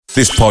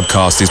This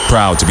podcast is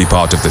proud to be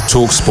part of the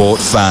TalkSport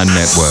Fan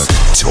Network.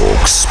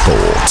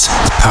 TalkSport.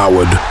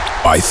 Powered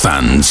by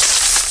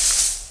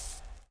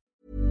fans.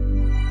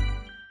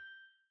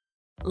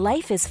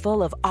 Life is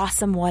full of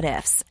awesome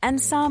what-ifs,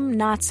 and some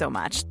not so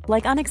much,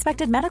 like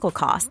unexpected medical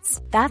costs.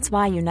 That's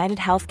why United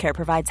Healthcare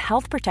provides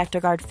Health Protector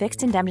Guard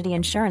fixed indemnity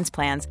insurance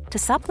plans to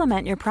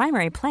supplement your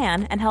primary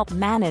plan and help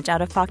manage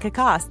out-of-pocket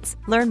costs.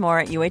 Learn more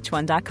at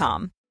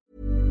uh1.com.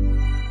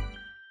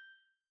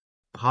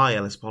 Hi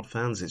LS-Pod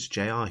fans, it's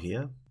JR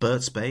here.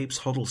 Bert's Babes,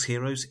 Hoddle's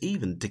Heroes,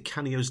 even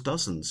DiCanio's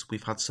Dozens.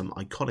 We've had some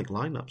iconic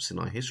lineups in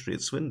our history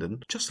at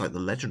Swindon, just like the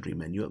legendary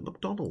menu at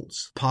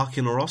McDonald's.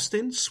 Parkin or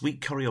Austin,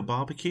 sweet curry or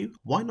barbecue?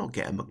 Why not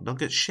get a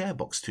McNuggets share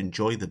box to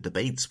enjoy the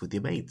debates with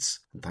your mates?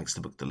 And thanks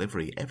to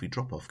McDelivery, every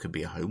drop-off can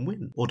be a home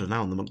win. Order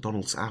now on the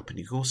McDonald's app and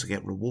you can also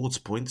get rewards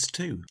points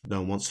too. No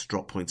one wants to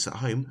drop points at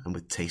home, and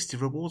with tasty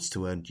rewards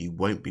to earn, you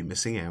won't be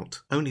missing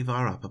out. Only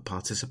via app at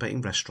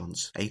participating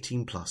restaurants.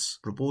 18+.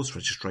 Rewards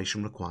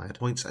registration required.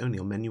 Points only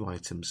on menu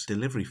items.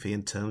 Delivery fee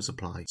and terms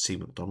apply. See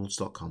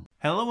mcdonalds.com.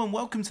 Hello and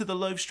welcome to The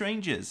Loathe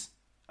Strangers,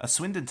 a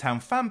Swindon Town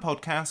fan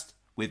podcast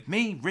with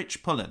me,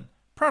 Rich Pullen,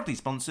 proudly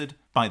sponsored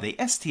by the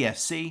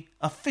STFC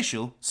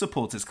Official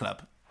Supporters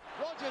Club.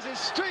 Rodgers is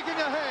streaking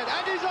ahead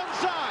and he's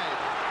onside.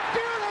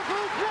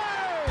 Beautiful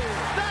play!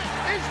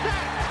 That is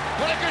that!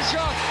 What a good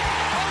shot!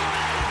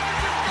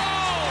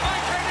 Oh,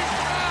 it's a goal!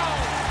 Foul!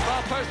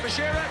 Far post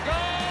Bashira,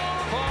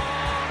 goal!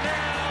 4-0,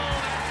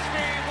 that's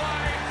Steve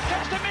White.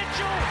 Steps to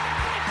Mitchell,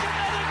 it's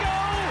another goal!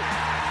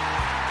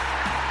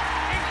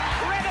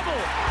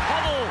 Incredible!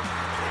 Hoddle!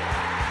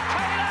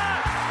 Taylor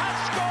has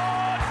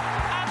scored,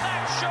 and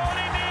that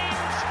surely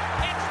means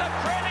it's the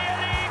Premier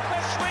League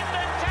for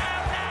Swindon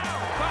Town now!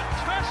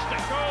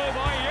 Fantastic goal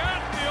by Jan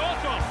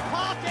Newton!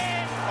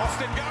 Parkin!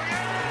 Austin going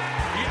in!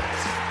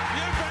 Yes!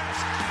 You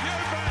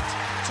bet!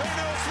 2-0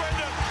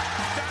 Swindon!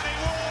 Danny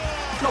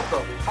Ward! No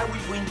problem. I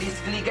will win this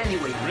league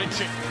anyway.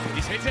 Richie,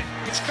 he's hit it.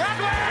 It's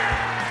Cradley!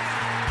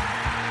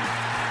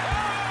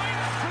 Oh,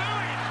 it's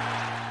fluid!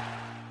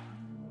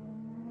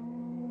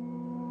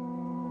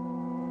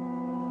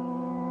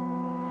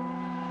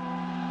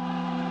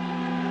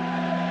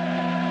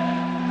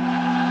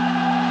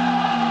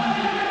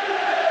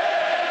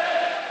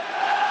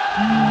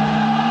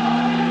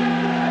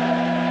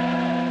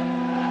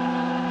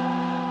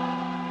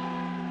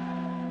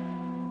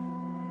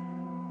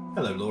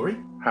 Hello, Lawrie.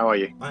 How are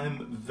you? I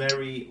am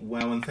very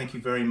well, and thank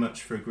you very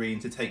much for agreeing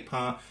to take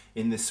part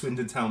in this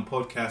Swindon Town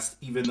podcast,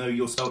 even though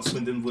your South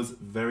Swindon was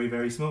very,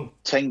 very small.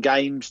 10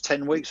 games,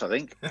 10 weeks, I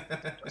think.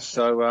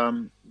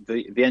 So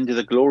the end of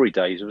the glory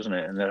days, wasn't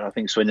it? And I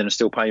think Swindon are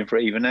still paying for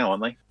it even now,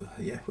 aren't they?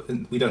 Yeah,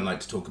 we don't like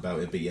to talk about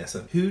it, but yes.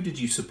 Who did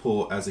you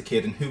support as a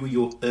kid, and who were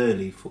your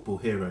early football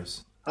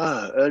heroes?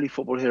 Early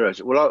football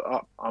heroes.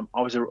 Well,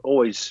 I was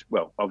always,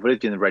 I've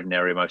lived in the Reading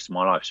area most of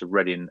my life, so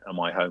Reading are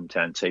my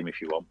hometown team,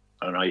 if you want.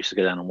 And I used to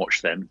go down and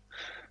watch them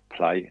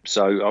play.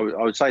 So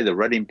I would say the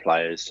Reading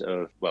players,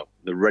 the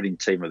Reading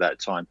team of that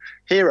time.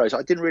 Heroes,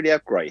 I didn't really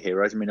have great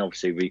heroes. I mean,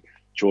 obviously,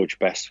 George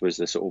Best was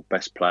the sort of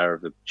best player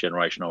of the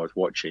generation I was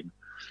watching.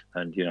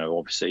 And,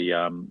 obviously,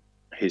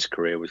 his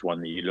career was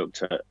one that you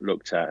looked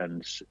at.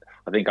 And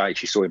I think I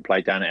actually saw him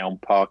play down at Elm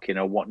Park in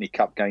a Watney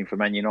Cup game for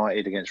Man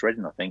United against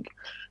Reading, I think,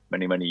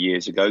 many, many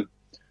years ago.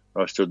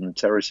 I stood in the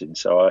terracing.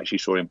 So I actually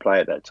saw him play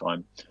at that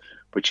time,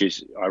 which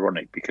is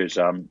ironic because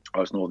I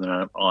was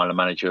Northern Ireland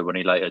manager when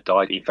he later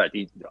died. In fact,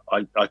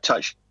 I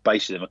touched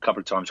base with him a couple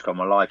of times in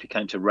my life. He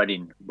came to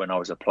Reading when I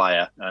was a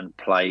player and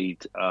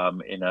played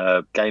in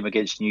a game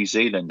against New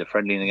Zealand, a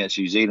friendly against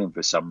New Zealand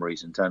for some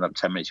reason. Turned up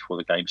 10 minutes before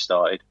the game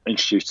started,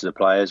 introduced to the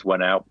players,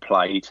 went out,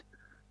 played,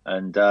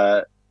 and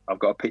I've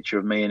got a picture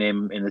of me and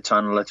him in the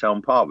tunnel at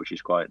Elm Park, which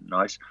is quite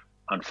nice.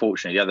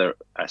 Unfortunately, the other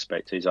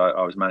aspect is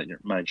I was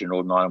managing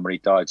Northern Ireland when he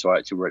died, so I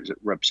had to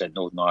represent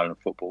Northern Ireland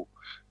football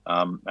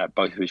at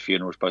both of his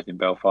funerals, both in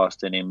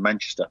Belfast and in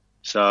Manchester.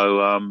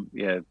 So,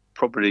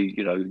 probably,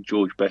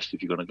 George Best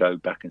if you're going to go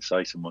back and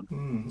say someone.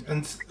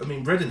 And, I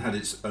mean, Reading had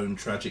its own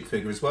tragic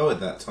figure as well at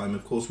that time,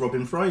 of course,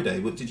 Robin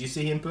Friday. Did you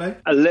see him play?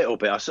 A little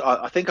bit.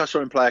 I think I saw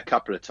him play a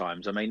couple of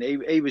times. I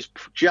mean, he was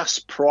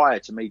just prior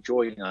to me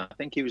joining. I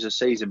think he was a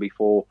season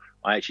before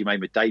I actually made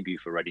my debut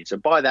for Reading. So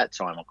by that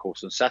time, of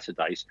course, on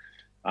Saturdays,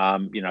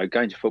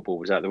 going to football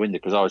was out the window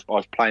because I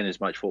was playing as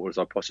much football as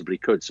I possibly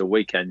could. So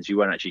weekends, you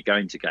weren't actually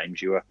going to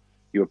games, you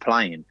were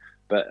playing.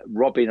 But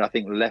Robin, I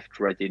think, left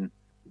Reading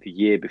the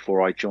year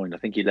before I joined. I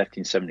think he left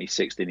in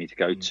 76, didn't he, to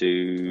go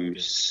to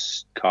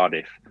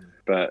Cardiff.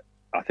 But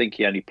I think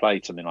he only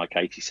played something like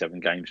 87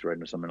 games for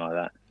Reading or something like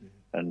that.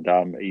 And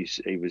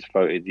he was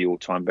voted the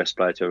all-time best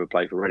player to ever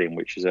play for Reading,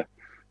 which is a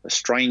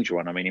strange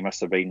one. I mean, he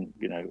must have been,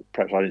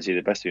 perhaps I didn't see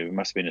the best of him. He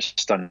must have been a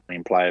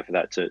stunning player for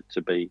that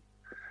to be.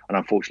 And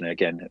unfortunately,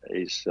 again,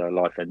 his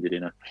life ended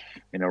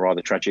in a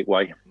rather tragic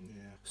way. Yeah.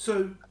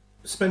 So,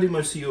 spending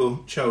most of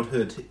your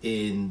childhood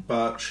in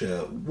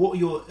Berkshire, what are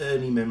your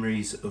early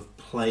memories of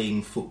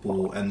playing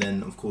football and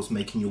then, of course,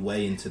 making your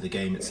way into the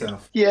game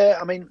itself? Yeah,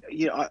 I mean,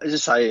 as I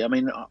say,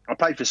 I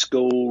played for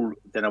school,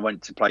 then I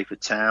went to play for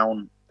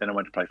town. then I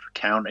went to play for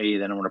County,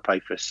 then I went to play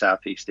for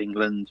South East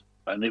England.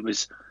 And it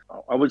was,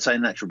 I wouldn't say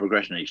natural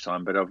progression each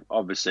time, but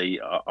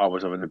obviously I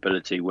was of an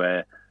ability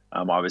where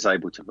I was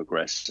able to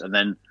progress. And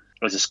then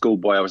as a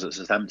schoolboy, I was at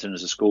Southampton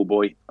as a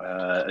schoolboy,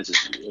 as an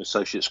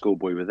associate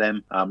schoolboy with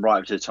them, right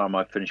up to the time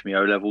I finished my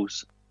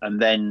O-levels.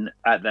 And then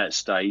at that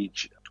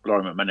stage,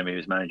 Lawrie McMenemy,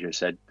 his manager,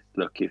 said,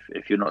 look,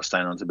 if you're not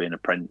staying on to be an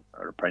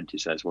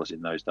apprentice, as was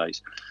in those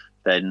days,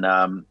 then,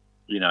 I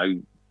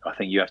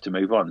think you have to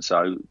move on.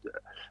 So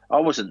I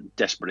wasn't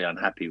desperately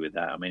unhappy with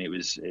that. I mean, it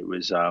was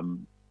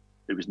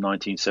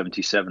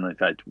 1977. In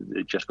fact,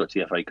 it just got to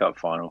the FA Cup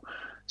final.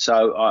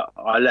 So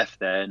I left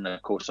there, and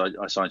of course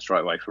I signed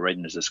straight away for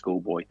Reading as a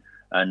schoolboy,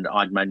 and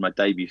I'd made my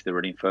debut for the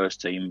Reading first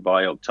team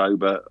by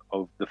October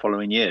of the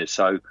following year.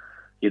 So,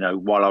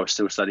 while I was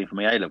still studying for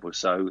my A-levels,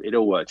 so it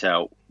all worked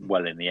out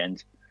well in the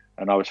end,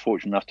 and I was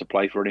fortunate enough to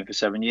play for Reading for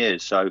 7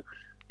 years. So,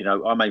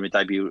 I made my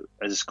debut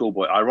as a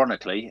schoolboy,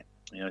 ironically,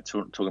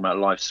 talking about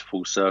life's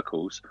full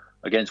circles,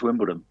 against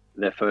Wimbledon.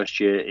 Their first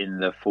year in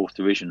the fourth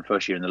division,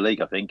 first year in the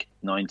league, I think,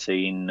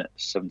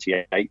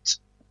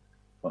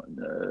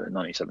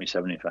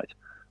 1977, in fact.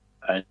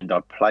 And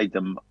I played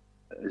them,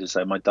 as I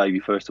say, my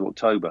debut 1st of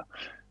October.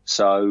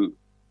 So,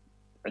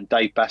 and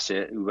Dave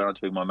Bassett, who went on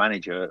to be my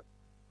manager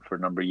for a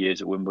number of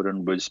years at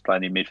Wimbledon, was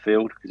playing in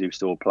midfield because he was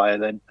still a player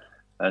then.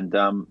 And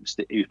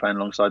he was playing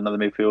alongside another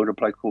midfielder, a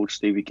player called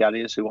Stevie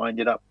Galliers, who I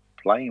ended up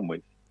playing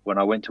with when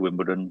I went to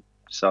Wimbledon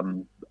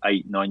some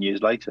 8-9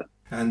 years later.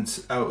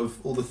 And out of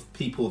all the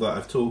people that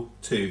I've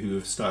talked to who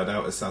have started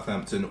out at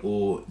Southampton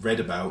or read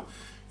about,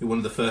 you're one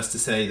of the first to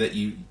say that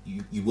you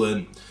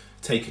weren't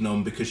taken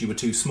on because you were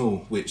too small,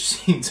 which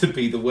seemed to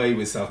be the way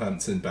with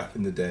Southampton back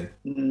in the day.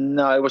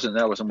 No, it wasn't.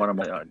 That wasn't one of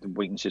my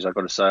weaknesses, I've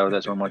got to say.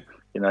 That's one of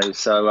my,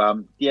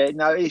 So,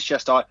 it's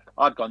just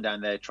I'd gone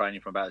down there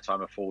training from about the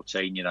time of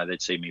 14.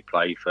 They'd see me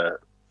play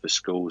for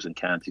schools and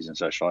counties and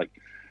such like.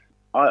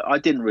 I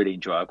didn't really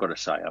enjoy it, I've got to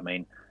say. I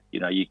mean,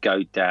 you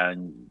go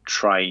down,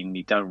 train,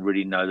 you don't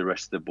really know the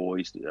rest of the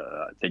boys.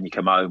 Then you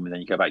come home and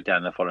then you go back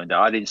down the following day.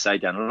 I didn't stay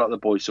down. A lot of the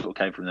boys sort of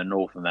came from the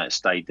north and that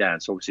stayed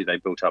down. So obviously they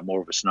built up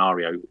more of a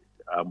scenario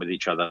with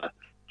each other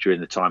during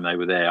the time they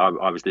were there.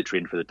 I was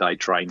literally in for the day,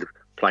 trained,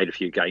 played a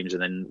few games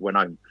and then went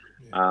home.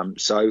 Yeah.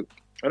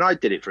 And I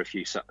did it for a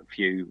few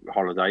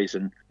holidays,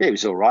 and it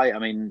was all right. I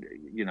mean,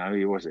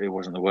 it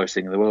wasn't the worst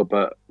thing in the world.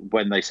 But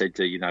when they said,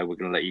 we're going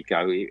to let you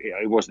go,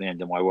 it wasn't the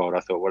end of my world. I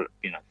thought, well,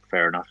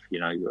 fair enough.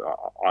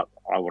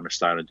 I want to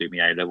stay on and do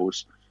my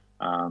A-levels.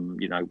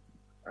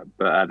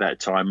 But at that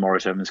time,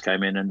 Maurice Evans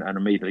came in and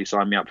immediately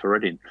signed me up for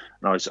Reading.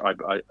 And as I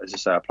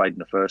say, I played in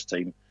the first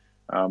team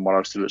while I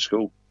was still at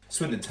school.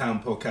 Swindon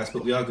Town podcast,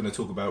 but we are going to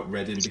talk about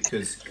Reading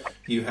because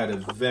you had a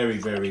very,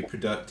 very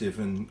productive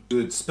and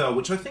good spell,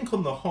 which I think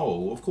on the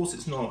whole, of course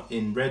it's not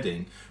in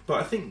Reading,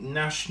 but I think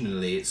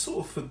nationally it's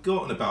sort of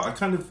forgotten about. I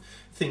kind of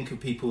think of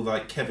people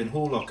like Kevin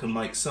Horlock and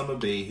Mike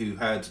Summerby who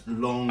had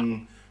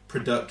long,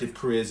 productive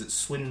careers at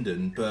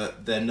Swindon,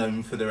 but they're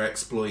known for their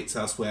exploits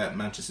elsewhere at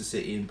Manchester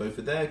City in both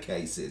of their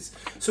cases.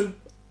 So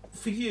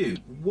for you,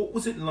 what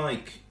was it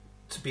like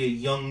to be a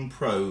young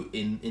pro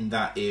in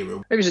that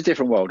era? It was a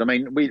different world. I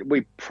mean,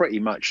 we pretty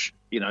much,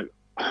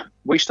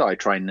 we started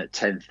training at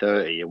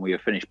 10:30 and we were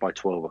finished by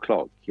 12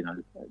 o'clock.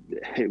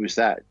 It was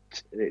that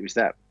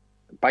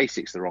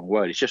basic's the wrong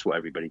word. It's just what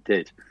everybody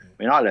did. I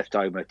mean, I left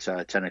home at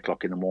 10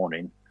 o'clock in the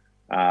morning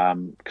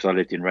because I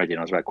lived in Reading.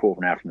 I was about a quarter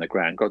of an hour from the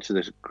ground. Got to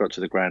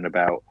the ground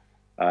about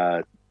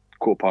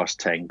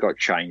 10:15. Got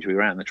changed. We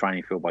were out in the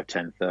training field by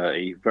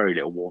 10:30. Very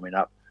little warming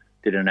up.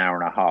 Did an hour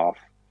and a half.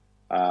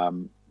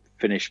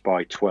 Finished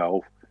by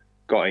 12,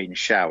 got in,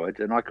 showered,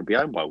 and I could be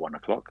home by 1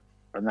 o'clock.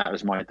 And that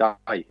was my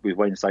day with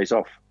Wednesdays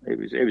off.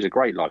 It was a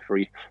great life. For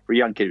a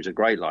young kid, it was a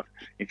great life.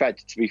 In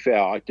fact, to be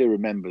fair, I do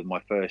remember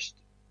my first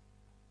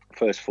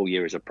full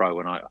year as a pro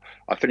when I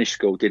finished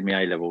school, did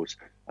my A-levels,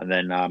 and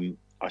then I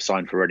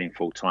signed for Reading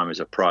full-time as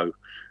a pro.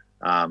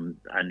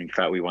 And in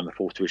fact, we won the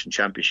 4th Division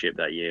Championship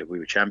that year. We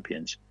were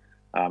champions.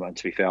 And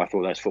to be fair, I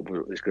thought that's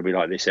football. It's going to be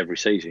like this every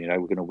season. We're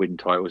going to win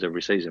titles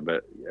every season.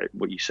 But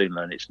what you soon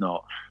learn, it's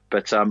not.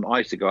 But I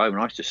used to go home and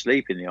I used to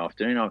sleep in the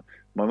afternoon.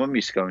 My mum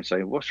used to go and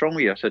say, "What's wrong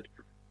with you?" I said,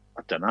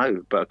 "I don't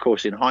know." But of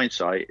course, in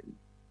hindsight,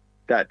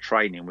 that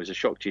training was a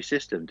shock to your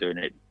system doing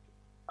it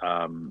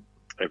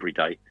every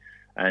day.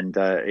 And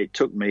it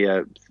took me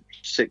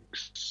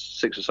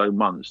six or so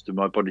months for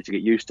my body to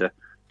get used to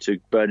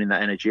burning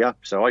that energy up.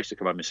 So I used to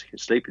come home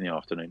and sleep in the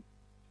afternoon.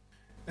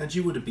 And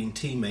you would have been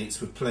teammates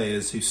with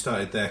players who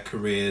started their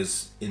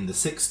careers in the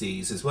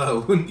 60s as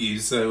well, wouldn't you?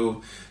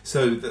 So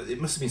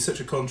it must have been such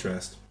a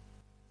contrast.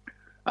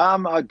 I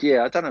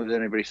don't know if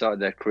anybody started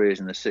their careers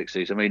in the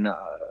 60s. I mean,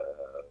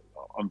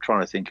 I'm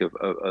trying to think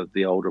of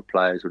the older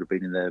players would have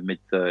been in their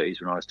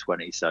mid-30s when I was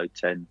 20, so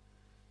 10,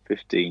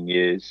 15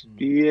 years.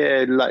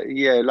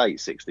 Late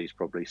 60s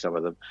probably, some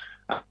of them.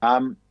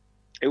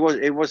 It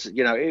was a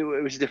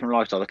different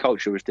lifestyle. The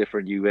culture was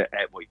different. You ate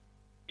what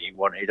you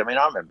wanted. I mean,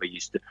 I remember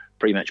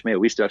pre-match meal,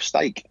 we used to have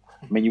steak.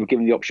 I mean, you were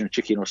given the option of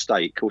chicken or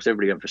steak. Of course,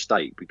 everybody went for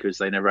steak because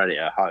they never had it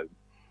at home.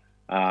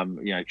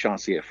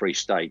 chance to get a free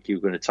steak, you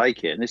were going to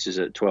take it. And this is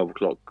at 12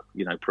 o'clock,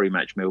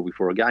 pre-match meal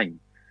before a game.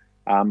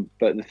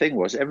 But the thing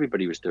was,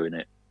 everybody was doing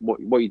it.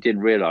 What you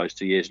didn't realise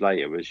 2 years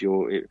later was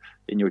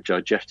in your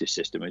digestive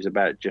system, it was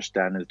about just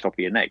down in the top of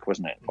your neck,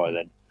 wasn't it? By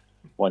then,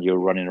 when you were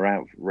running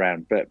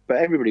around. But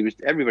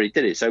everybody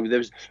did it. So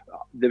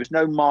there was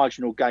no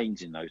marginal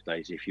gains in those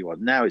days, if you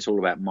want. Now it's all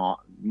about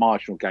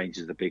marginal gains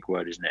is the big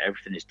word, isn't it?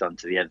 Everything is done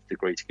to the nth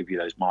degree to give you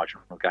those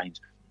marginal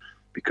gains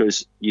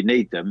because you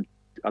need them.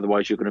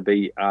 Otherwise, you're going to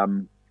be,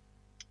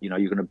 you're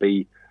going to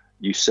be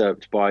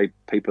usurped by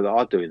people that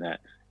are doing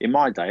that. In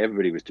my day,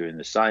 everybody was doing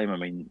the same. I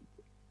mean,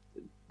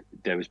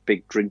 there was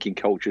big drinking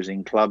cultures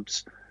in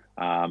clubs.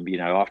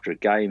 After a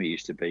game, it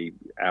used to be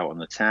out on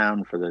the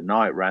town for the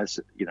night raz.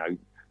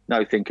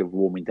 No think of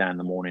warming down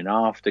the morning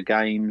after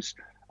games.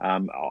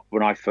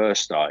 When I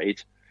first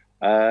started,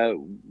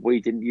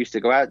 we didn't used to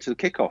go out to the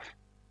kickoff.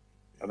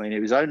 I mean, it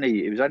was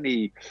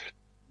only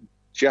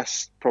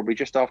just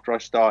after I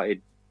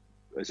started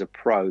as a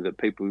pro that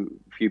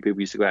few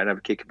people used to go out and have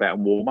a kickabout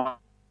and warm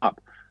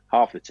up.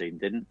 Half the team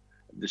didn't.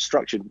 The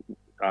structured,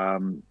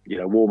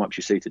 warm-ups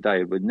you see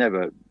today would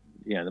never,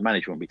 the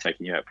manager won't be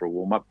taking you out for a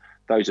warm-up.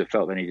 Those that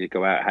felt they needed to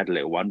go out had a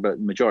little one, but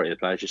the majority of the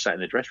players just sat in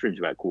the dressing rooms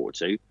about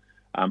 1:45,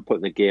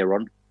 put their gear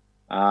on,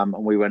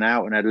 and we went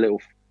out and had a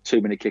little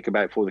 2-minute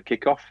kickabout before the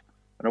kickoff,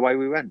 and away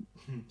we went.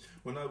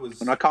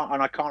 I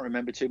can't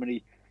remember too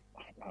many.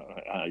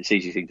 It's an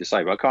easy thing to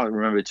say, but I can't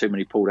remember too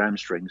many pulled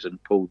hamstrings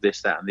and pulled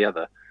this, that, and the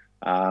other.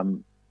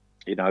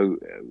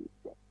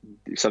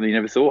 Something you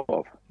never thought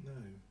of. No.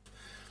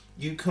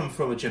 You come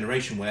from a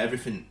generation where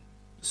everything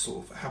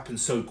sort of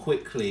happens so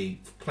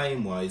quickly,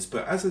 playing wise.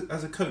 But as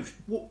a coach,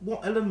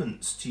 what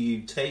elements do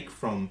you take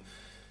from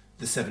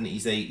the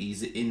 70s,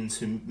 80s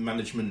into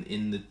management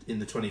in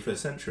the 21st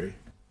century?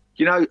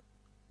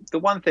 The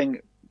one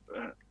thing.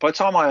 By the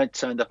time I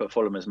turned up at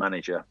Fulham as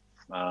manager,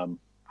 how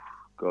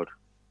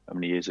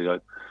many years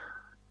ago?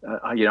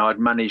 I'd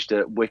managed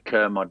at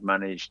Wickham, I'd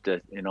managed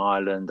in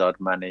Ireland, I'd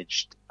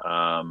managed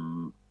at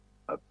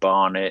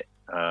Barnet,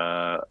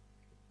 I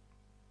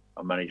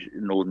managed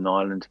in Northern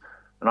Ireland,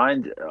 and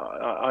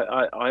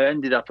I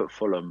ended up at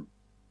Fulham.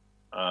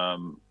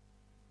 And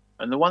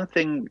the one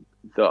thing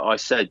that I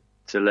said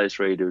to Les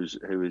Reed,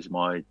 who was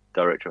my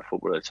director of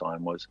football at the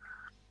time, was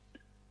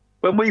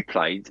when we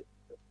played,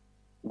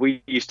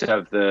 we used to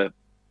have the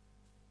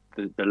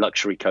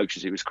luxury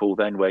coaches, it was called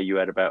then, where you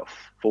had about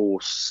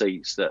 4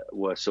 seats that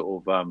were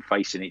sort of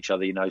facing each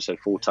other, so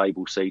 4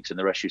 table seats, and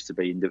the rest used to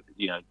be in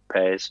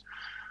pairs.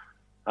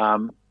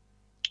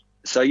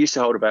 So I used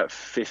to hold about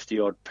 50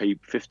 odd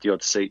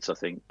seats, I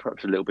think,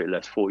 perhaps a little bit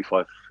less,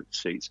 45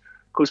 seats.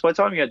 Of course, by the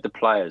time you had the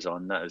players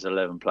on, that was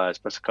 11 players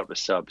plus a couple of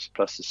subs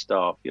plus the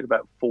staff. You had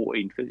about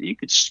 14. You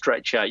could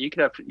stretch out. You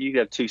could have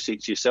 2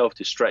 seats yourself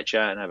to stretch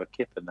out and have a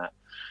kip and that.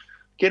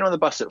 Getting on the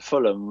bus at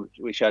Fulham,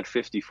 which had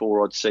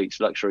 54 odd seats,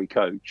 luxury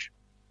coach,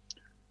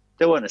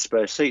 there weren't a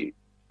spare seat.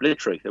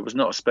 Literally, there was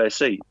not a spare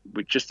seat.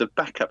 With just the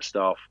backup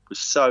staff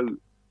the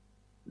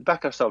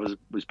backup staff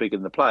was bigger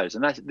than the players,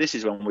 and this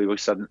is when we were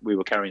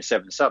carrying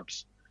 7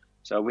 subs,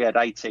 so we had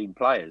 18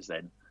 players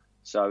then.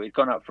 So it'd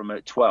gone up from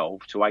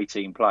 12 to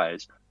 18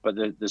 players, but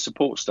the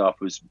support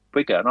staff was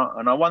bigger.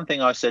 And one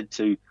thing I said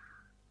to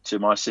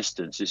my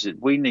assistants is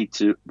that we need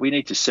to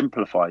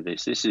simplify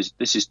this. This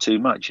is too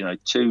much.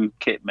 2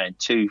 kit men,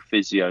 2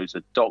 physios,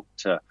 a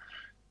doctor,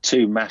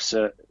 2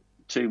 masseurs.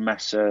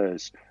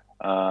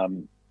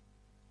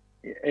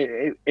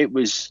 It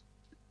was,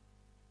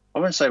 I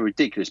wouldn't say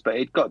ridiculous, but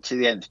it got to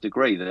the nth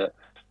degree that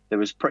there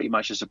was pretty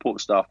much a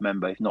support staff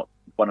member, if not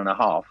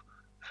 1.5,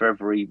 for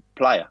every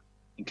player,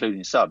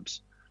 including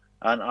subs.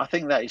 And I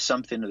think that is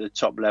something at the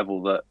top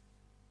level that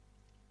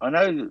I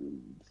know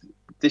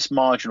this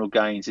marginal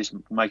gains, this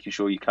making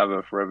sure you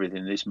cover for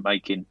everything, this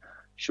making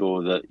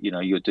sure that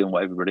you're doing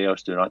what everybody else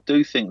is doing. I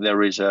do think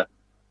there is an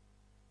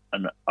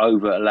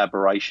over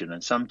elaboration,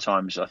 and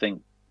sometimes I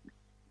think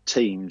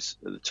teams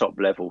at the top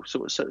level,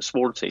 sort of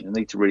smaller teams,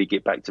 need to really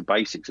get back to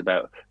basics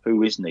about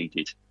who is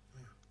needed.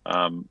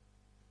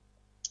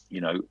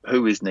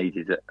 Who is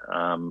needed at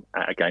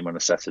a game on a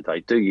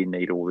Saturday? Do you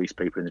need all these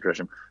people in the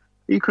dressing room?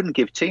 You couldn't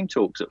give team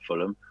talks at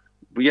Fulham.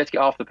 We had to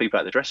get half the people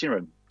out of the dressing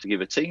room to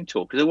give a team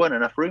talk because there weren't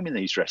enough room in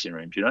these dressing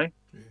rooms, Yeah.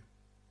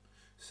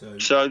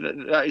 So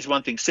that is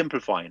one thing.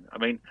 Simplifying. I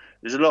mean,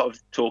 there's a lot of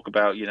talk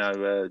about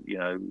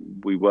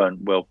we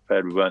weren't well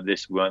prepared, we weren't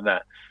this, we weren't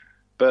that,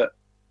 but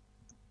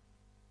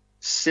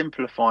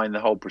simplifying the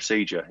whole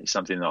procedure is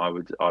something that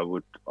I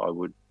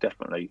would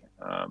definitely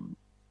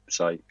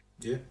say.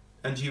 Yeah,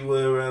 and you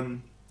were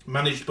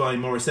managed by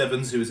Maurice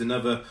Evans, who was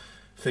another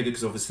figure,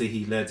 because obviously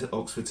he led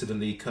Oxford to the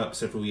League Cup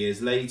several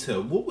years later.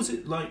 What was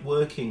it like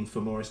working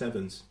for Maurice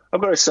Evans?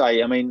 I've got to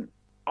say, I mean,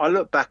 I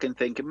look back and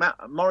think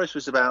Maurice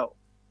was about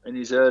in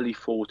his early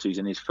 40s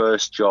in his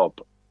first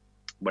job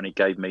when he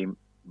gave me.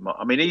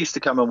 He used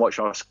to come and watch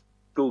our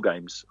school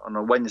games on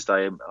a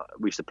Wednesday.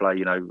 We used to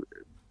play,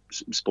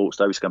 sports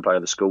day. We used to go and play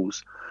other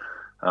schools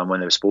when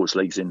there were sports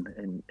leagues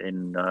in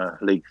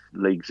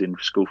leagues in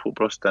school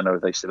football. I don't know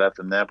if they still have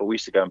them now, but we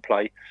used to go and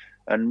play.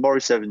 And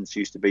Maurice Evans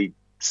used to be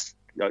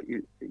sort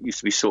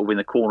of in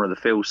the corner of the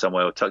field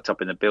somewhere, or tucked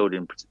up in the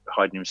building,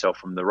 hiding himself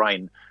from the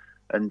rain.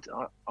 And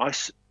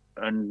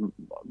and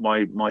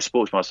my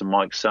sportsmaster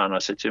Mike's son, I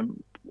said to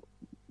him,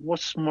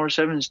 "What's Maurice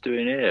Evans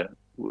doing here?"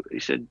 He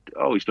said,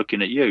 "Oh, he's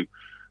looking at you."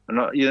 And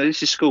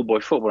this is schoolboy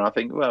football. And I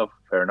think, well,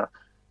 fair enough.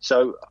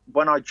 So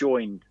when I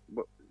joined,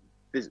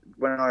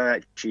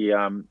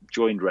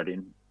 joined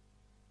Reading,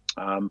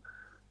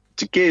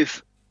 to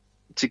give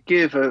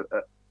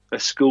a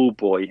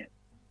schoolboy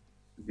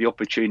the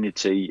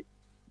opportunity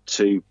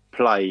to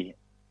play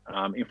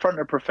in front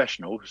of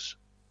professionals,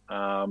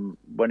 when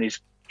your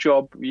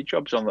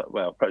job's on the,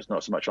 well, perhaps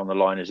not so much on the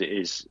line as it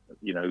is,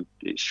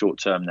 it's short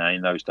term now.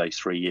 In those days,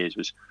 3 years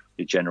was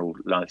the general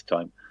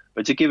lifetime.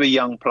 But to give a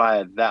young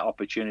player that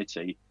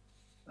opportunity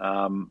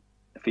for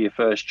your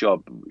first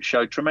job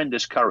showed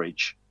tremendous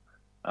courage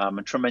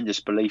and tremendous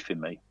belief in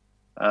me.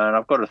 And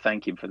I've got to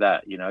thank him for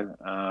that,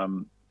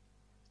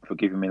 for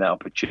giving me that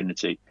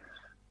opportunity.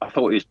 I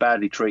thought he was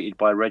badly treated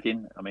by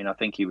Reading. I mean, I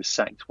think he was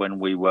sacked when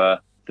we were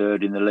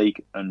third in the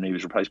league, and he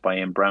was replaced by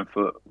Ian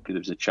Branfoot because there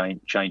was a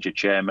change of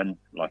chairman.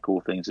 Like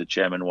all things, the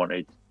chairman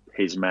wanted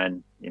his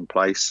man in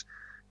place.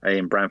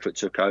 Ian Branfoot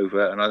took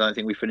over, and I don't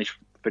think we finished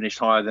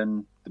higher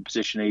than the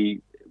position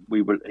he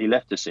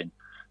left us in.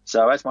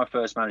 So as my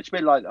first manager, a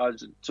bit like I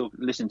was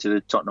listening to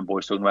the Tottenham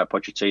boys talking about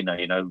Pochettino,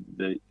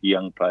 the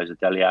young players, the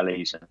Dele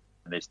Allis and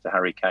there's the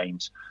Harry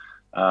Kanes.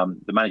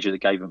 The manager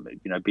that gave him,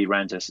 B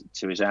ran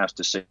to his house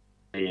to see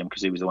him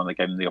because he was the one that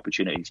gave him the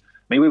opportunities.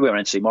 I mean, we went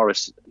around to see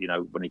Morris,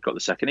 when he got the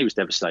second. He was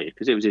devastated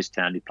because it was his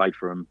town. He played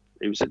for him.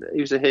 He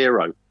was a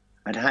hero,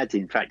 and had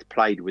in fact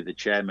played with the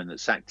chairman that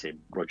sacked him,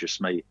 Roger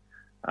Smee.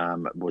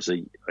 Was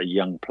a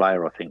young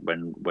player, I think,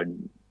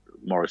 when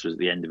Morris was at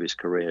the end of his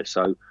career.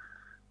 So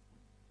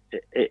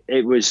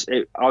I was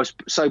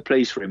so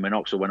pleased for him when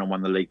Oxford went and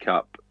won the League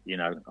Cup.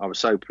 I was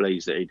so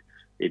pleased that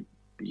he'd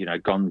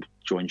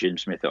joined Jim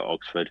Smith at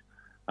Oxford,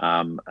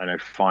 and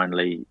had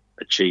finally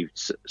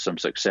achieved some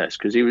success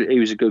because he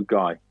was a good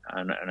guy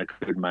and a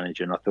good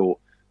manager. And I thought,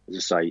 as I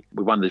say,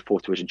 we won the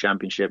 4th Division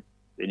Championship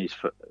in his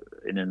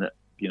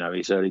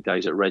early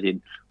days at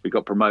Reading. We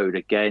got promoted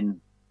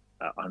again.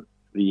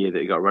 The year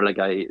that he got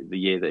relegated, the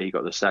year that he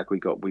got the sack, we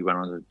went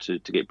on to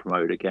get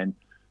promoted again.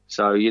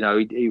 So he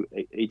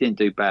didn't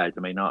do bad. I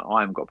mean, I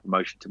haven't got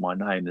promotion to my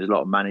name. There's a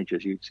lot of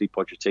managers. You see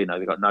Pochettino,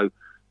 they've got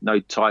no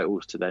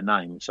titles to their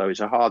name. So it's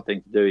a hard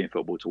thing to do in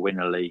football, to win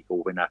a league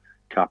or win a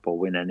cup or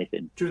win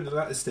anything. During the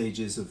latter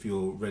stages of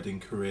your Reading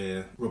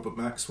career, Robert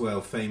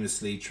Maxwell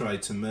famously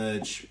tried to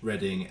merge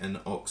Reading and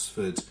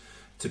Oxford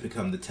to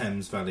become the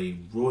Thames Valley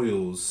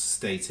Royals,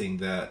 stating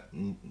that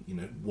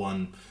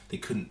one, they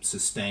couldn't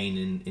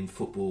sustain in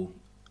football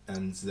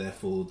and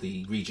therefore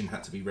the region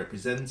had to be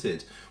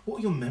represented. What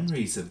are your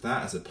memories of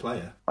that as a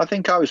player? I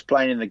think I was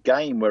playing in the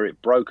game where it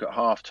broke at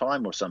half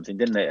time or something,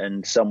 didn't it?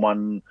 And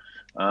someone,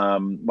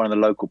 one of the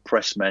local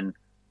pressmen,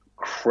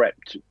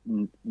 crept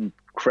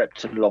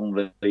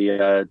along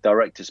the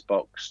director's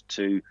box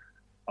to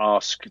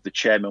ask the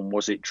chairman,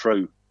 was it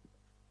true?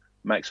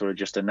 Maxwell had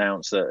just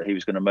announced that he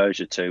was going to merge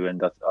the two,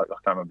 and I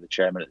can't remember the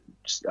chairman,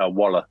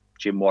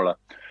 Jim Waller.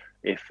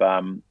 If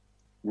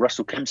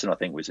Russell Kempson, I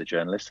think, was the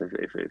journalist,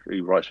 if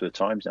he writes for the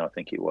Times now, I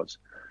think it was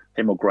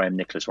him or Graham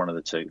Nicholas, one of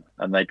the two,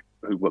 and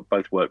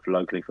both worked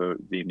locally for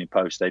the Evening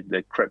Post.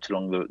 They crept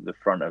along the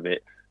front of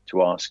it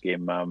to ask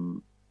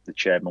him, the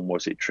chairman,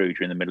 was it true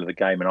during the middle of the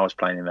game? And I was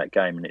playing in that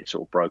game, and it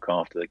sort of broke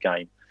after the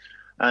game.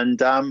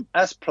 And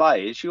as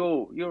players,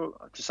 you're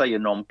to say you're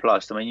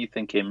nonplussed. I mean, you're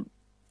thinking,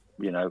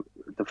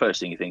 the first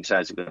thing you think is,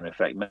 how's it going to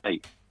affect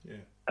me? Yeah.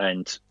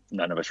 And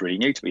none of us really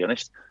knew, to be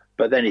honest.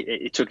 But then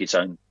it took its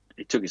own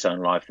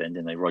life then,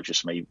 didn't they? Roger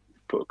Smee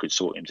put a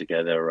consortium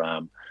together.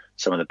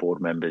 Some of the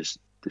board members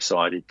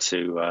decided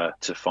to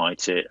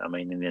fight it. I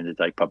mean, in the end of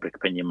the day, public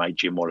opinion made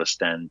Jim Waller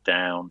stand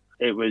down.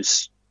 It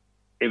was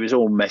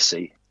all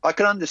messy. I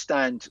can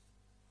understand,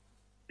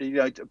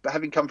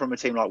 having come from a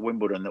team like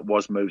Wimbledon that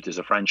was moved as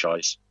a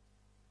franchise,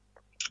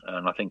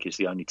 and I think it's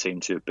the only team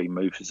to have been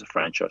moved as a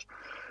franchise.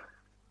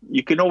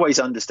 You can always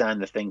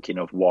understand the thinking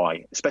of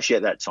why, especially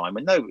at that time.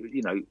 And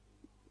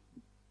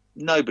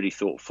nobody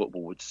thought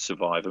football would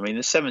survive. I mean,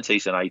 the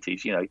 70s and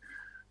 80s,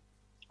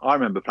 I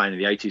remember playing in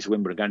the 80s at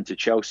Wimbledon, going to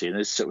Chelsea, and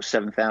there's sort of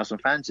 7,000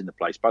 fans in the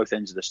place. Both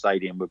ends of the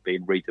stadium were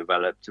being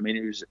redeveloped. I mean,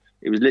 it was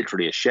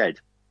literally a shed.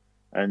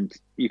 And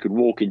you could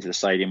walk into the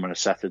stadium on a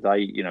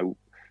Saturday,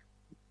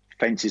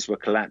 fences were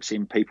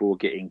collapsing, people were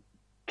getting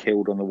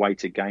killed on the way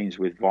to games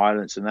with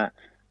violence and that.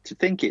 To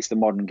think it's the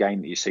modern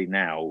game that you see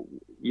now,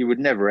 you would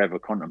never ever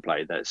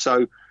contemplate that.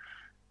 So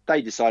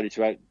they decided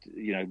to,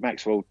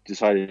 Maxwell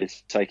decided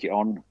to take it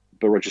on,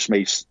 but Roger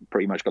Smith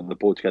pretty much got the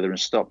board together and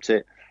stopped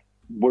it.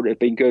 Would it have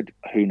been good?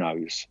 Who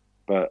knows?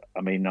 But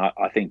I mean,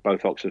 I think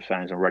both Oxford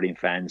fans and Reading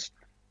fans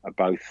are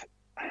both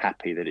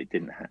happy that it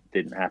didn't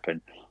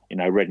happen.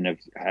 Reading have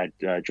had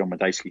John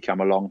Medeski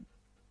come along,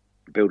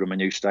 build them a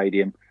new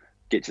stadium,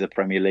 get to the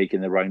Premier League in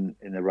their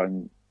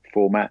own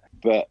format.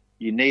 But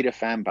you need a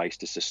fan base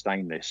to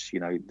sustain this.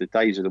 The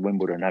days of the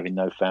Wimbledon having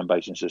no fan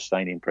base and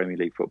sustaining Premier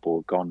League football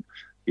are gone.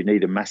 You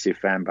need a massive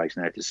fan base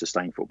now to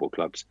sustain football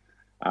clubs.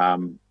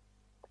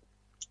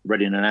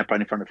 Reading are now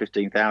playing in front of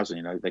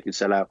 15,000. They can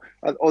sell out.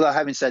 Although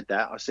having said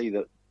that, I see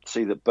that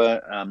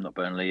Bournemouth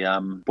only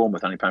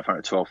play in front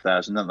of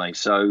 12,000, don't they?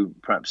 So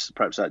perhaps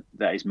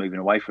that is moving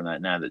away from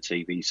that now that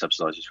TV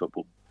subsidises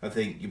football. I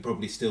think you're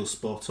probably still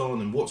spot on.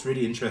 And what's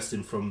really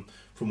interesting from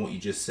what you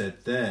just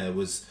said there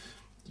was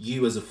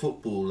you as a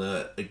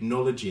footballer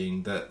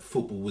acknowledging that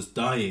football was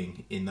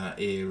dying in that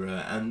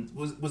era. And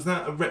was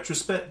that a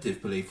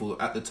retrospective belief,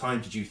 or at the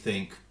time did you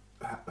think,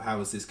 how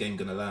is this game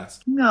going to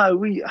last? No, I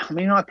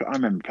remember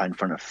playing in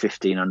front of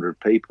 1,500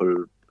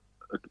 people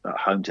at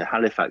home to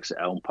Halifax at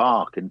Elm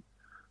Park, and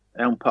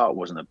Elm Park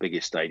wasn't the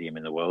biggest stadium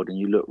in the world. And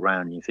you look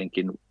round and you're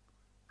thinking,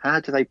 how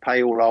do they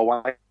pay all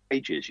our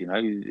wages?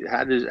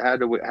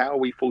 How are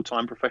we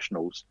full-time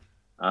professionals?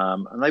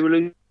 And they were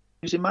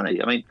losing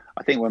money.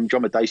 I think when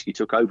John Medeski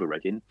took over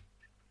Reading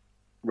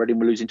were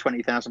losing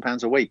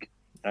 £20,000 a week,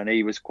 and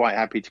he was quite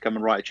happy to come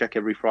and write a cheque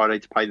every Friday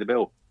to pay the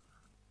bill.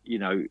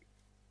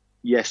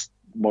 Yes,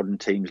 modern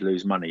teams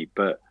lose money,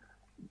 but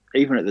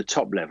even at the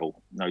top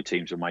level, no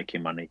teams are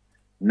making money.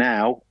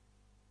 Now,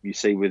 you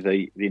see with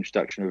the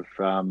introduction of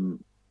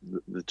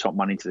the top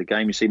money into the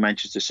game, you see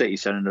Manchester City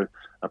selling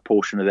a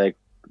portion of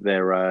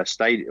their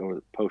stadium, or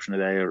a portion of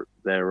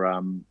their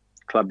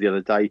club the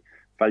other day,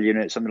 valuing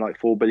it at something like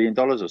 $4 billion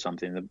or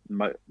something,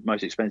 the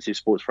most expensive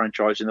sports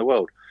franchise in the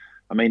world.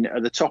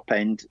 At the top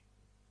end,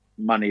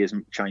 money has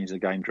changed the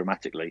game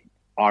dramatically.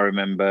 I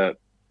remember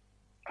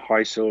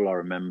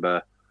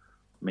Heysel,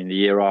 the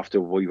year after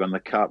we won the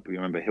Cup, we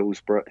remember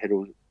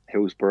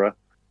Hillsborough.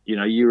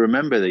 You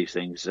remember these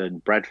things,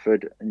 and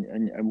Bradford.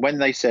 And when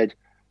they said,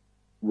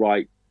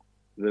 right,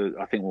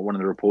 I think one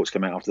of the reports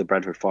came out after the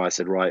Bradford fire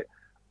said, right,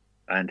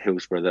 and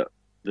Hillsborough, that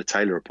the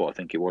Taylor report, I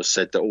think it was,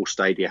 said that all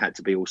stadia had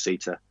to be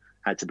all-seater,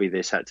 had to be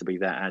this, had to be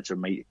that, had to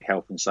meet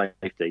health and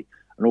safety.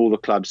 And all the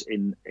clubs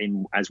in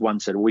as one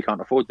said, well, we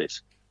can't afford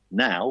this.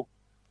 Now,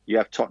 you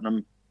have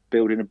Tottenham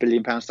building a £1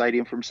 billion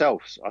stadium for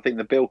themselves. I think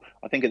at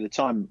the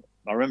time,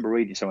 I remember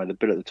reading somewhere, the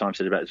bill at the time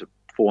said about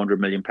 £400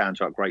 million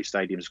to upgrade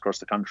stadiums across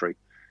the country.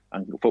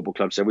 And the football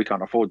club said, we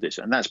can't afford this.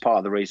 And that's part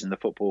of the reason the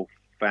Football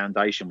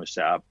Foundation was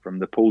set up, from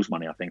the pools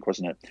money, I think,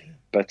 wasn't it?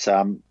 But,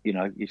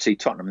 you see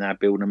Tottenham now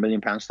building a £1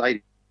 million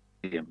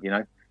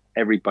stadium.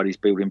 Everybody's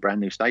building brand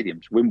new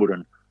stadiums.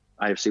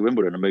 AFC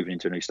Wimbledon are moving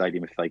into a new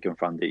stadium if they can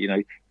fund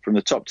it. From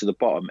the top to the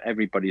bottom,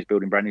 everybody's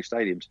building brand new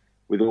stadiums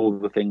with all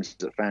the things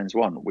that fans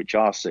want, which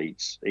are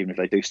seats, even if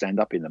they do stand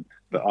up in them,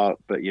 but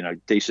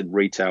decent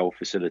retail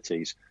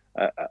facilities,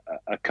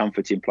 a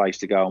comforting place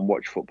to go and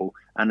watch football,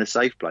 and a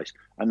safe place.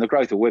 And the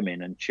growth of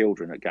women and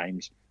children at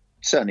games,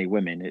 certainly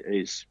women,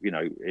 is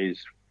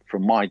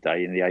from my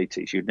day in the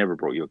 80s, you'd never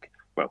brought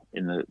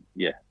in the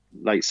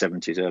late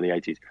 70s, early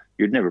 80s,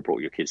 you'd never brought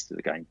your kids to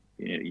the game.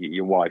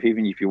 Your wife,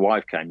 even if your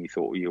wife came, you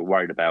were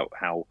worried about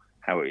how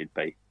it would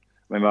be.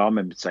 I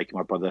remember taking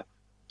my brother.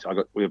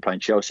 We were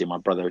playing Chelsea, and my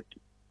brother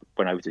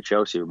went over to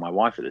Chelsea with my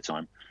wife at the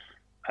time.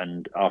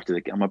 And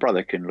my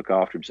brother couldn't look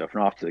after himself.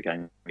 And after the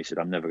game, he said,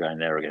 "I'm never going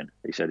there again."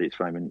 He said, "It's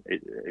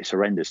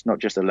horrendous. Not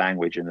just the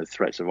language and the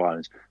threats of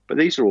violence, but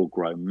these are all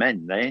grown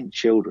men. They ain't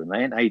children. They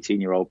ain't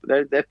 18-year-old.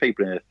 They're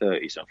people in their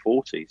 30s and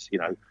 40s.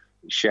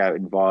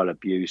 Shouting vile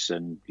abuse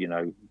and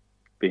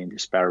being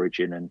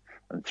disparaging and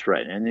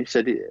threatening." And he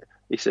said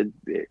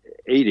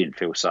he didn't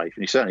feel safe,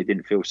 and he certainly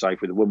didn't feel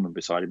safe with a woman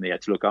beside him that he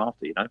had to look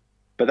after.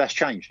 But that's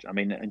changed.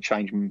 And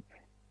change.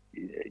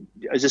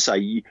 As I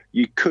say,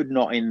 you could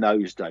not in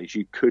those days.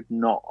 You could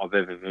not have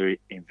ever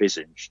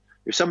envisaged.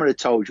 If someone had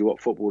told you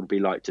what football would be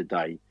like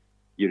today,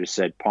 you'd have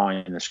said,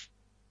 "Pie in the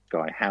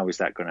sky. How is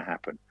that going to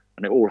happen?"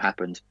 And it all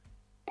happened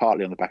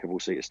partly on the back of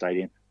All-Seater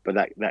Stadium, but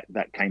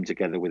that came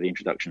together with the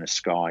introduction of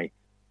Sky,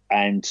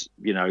 and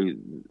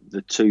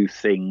the two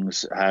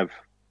things have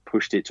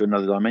pushed it to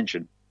another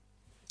dimension.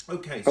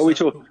 Okay, but we're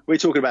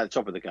talking about the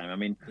top of the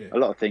game. A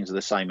lot of things are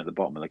the same at the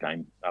bottom of the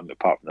game,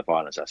 apart from the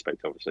violence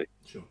aspect, obviously.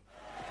 Sure.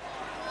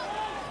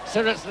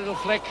 Sirrett's little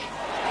flick.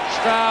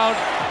 Stroud.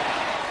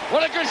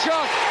 What a good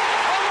shot!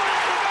 Oh,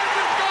 what a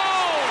tremendous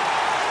goal!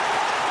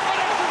 What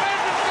a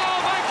tremendous goal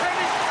by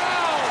Kenny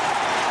Stroud!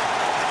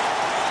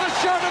 The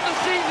shot of the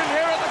season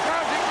here at the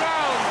County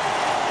Ground.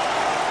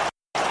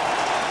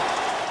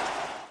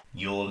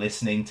 You're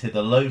listening to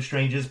the Low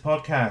Strangers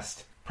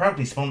podcast,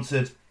 proudly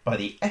sponsored by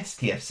the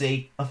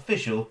STFC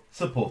Official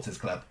Supporters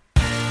Club.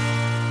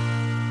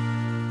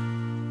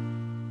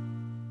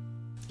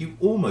 You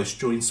almost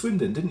joined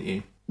Swindon, didn't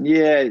you?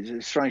 Yeah,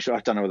 it's strange. I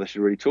don't know whether I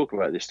should really talk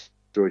about this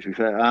story, to be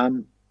fair.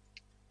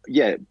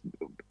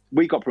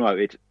 We got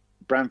promoted.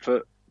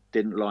 Bramford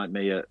didn't like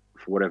me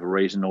for whatever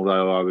reason,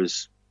 although I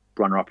was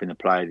runner-up in the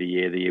Player of the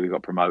Year we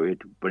got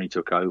promoted when he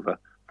took over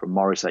from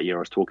Morris that year I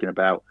was talking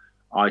about.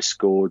 I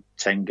scored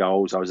 10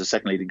 goals. I was the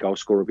second leading goal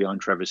scorer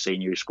behind Trevor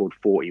Senior, who scored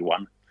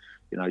 41.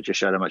 Just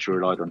showed how much we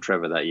relied on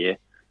Trevor that year.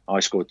 I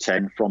scored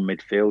 10 from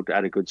midfield,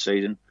 had a good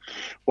season.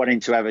 Went in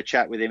to have a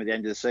chat with him at the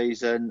end of the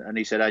season, and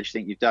he said, "How do you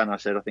think you've done?" I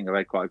said, "I think I've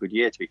had quite a good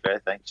year, to be fair,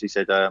 thanks." He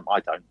said, "I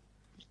don't."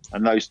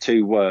 And those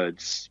two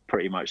words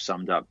pretty much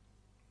summed up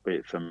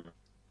it for me.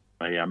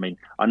 I mean,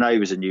 I know he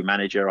was a new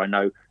manager. I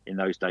know in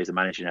those days the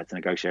manager had to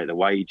negotiate the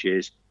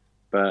wages,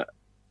 but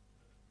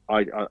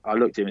I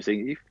looked at him and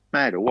thinking, "Are you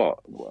mad or what?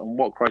 On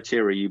what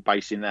criteria are you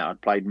basing that?" I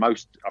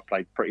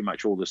played pretty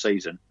much all the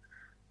season,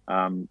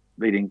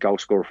 leading goal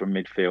scorer from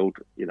midfield.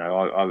 You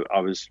know, I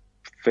was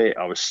fit,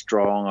 I was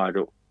strong, I had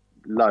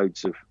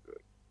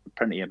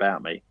plenty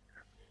about me.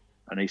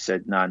 And he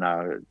said,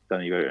 "No,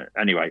 don't even."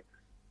 Anyway,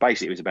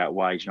 basically it was about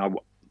wage. And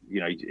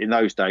in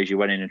those days you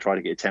went in and tried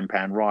to get a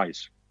 £10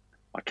 rise.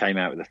 I came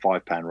out with a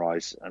 £5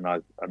 rise, and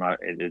I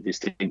had a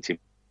distinct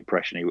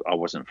impression I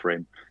wasn't for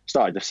him.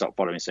 Started the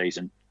following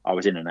season, I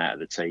was in and out of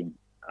the team.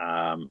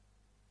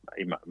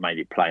 He made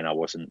it plain I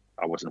wasn't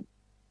going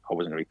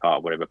to be part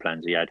of whatever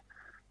plans he had.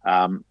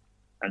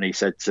 And he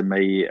said to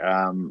me,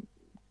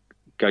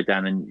 "Go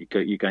down and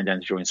you're going down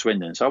to join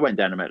Swindon." So I went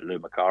down and met Lou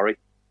Macari.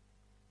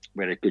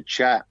 We had a good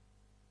chat.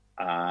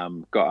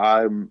 Got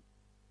home,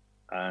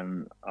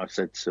 and I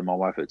said to my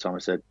wife at the time, I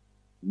said,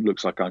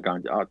 "Looks like I'm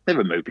going to..." I'd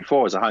never moved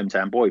before. I was a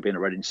hometown boy, been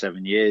at Reading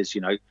 7 years.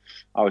 You know,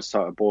 I was the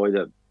type of boy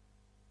that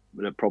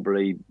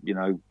probably,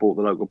 bought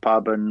the local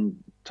pub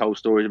and told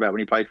stories about when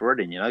he played for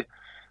Reading,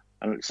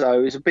 And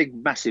so it's a big,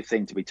 massive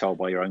thing to be told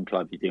by your own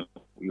club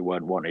you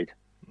weren't wanted.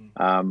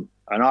 And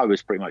I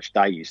was pretty much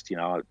dazed.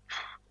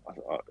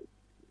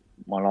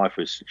 My life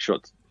was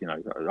shot.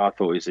 I thought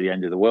it was the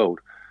end of the world.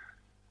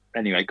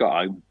 Anyway, got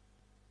home,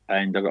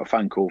 and I got a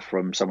phone call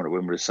from someone at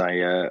Wimbledon to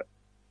say,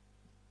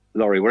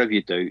 "Lawrie, whatever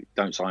you do,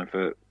 don't sign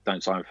for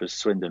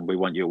Swindon. We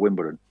want you at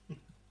Wimbledon."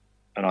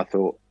 And I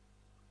thought,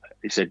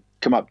 he said,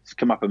 "Come up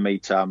and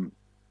meet the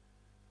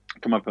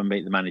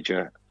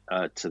manager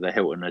to the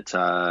Hilton at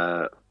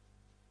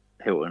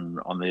Hilton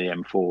on the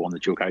M4 on the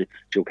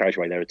dual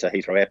carriageway there at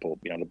Heathrow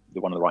Airport. The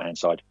one on the right hand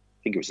side. I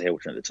think it was the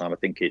Hilton at the time. I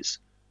think it's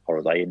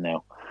Holiday Inn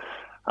now."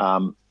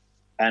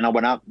 And I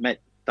went up,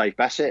 met Dave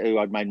Bassett, who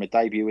I'd made my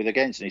debut with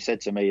against, and he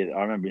said to me,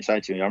 I remember him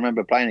saying to me, "I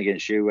remember playing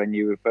against you when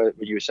you were a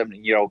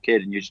 17-year-old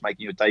kid and you were just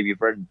making your debut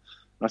for Reading."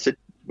 And I said,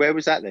 "Where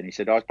was that then?" He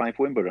said, "I was playing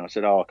for Wimbledon." I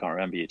said, "Oh, I can't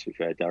remember you, to be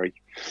fair, Derry."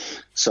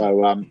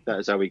 So that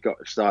was how we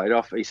got started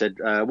off. He said,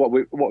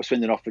 what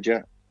Swindon offered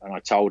you?" And I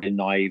told him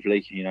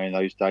naively, in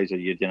those days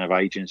you didn't have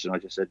agents, and I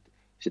just said,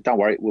 "Don't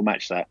worry, we'll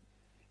match that."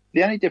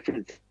 The only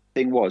different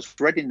thing was,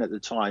 Reading at the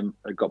time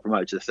had got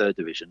promoted to the 3rd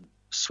division,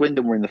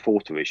 Swindon were in the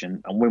 4th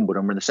division, and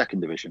Wimbledon were in the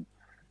 2nd division.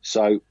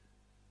 So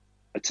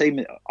a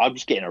team, I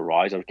was getting a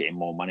rise, I was getting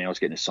more money, I was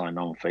getting a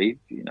sign-on fee,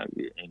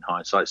 in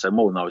hindsight, so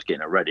more than I was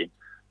getting at Reading.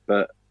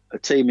 But a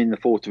team in the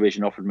 4th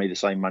division offered me the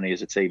same money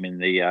as a team in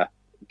the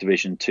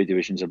division, 2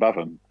 divisions above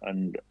them,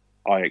 and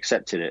I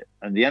accepted it.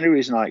 And the only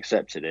reason I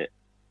accepted it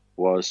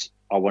was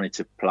I wanted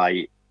to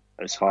play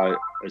as high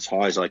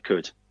as I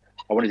could.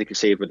 I wanted to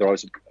see whether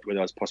it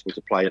was possible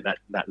to play at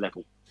that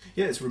level.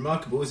 Yeah, it's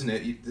remarkable, isn't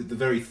it? The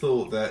very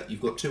thought that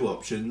you've got 2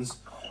 options,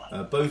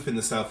 both in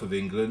the south of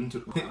England.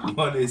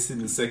 One is in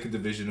the 2nd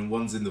division and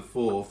one's in the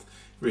 4th.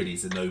 Really,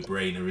 it's a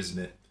no-brainer, isn't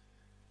it?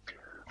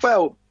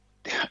 Well,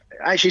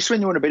 actually,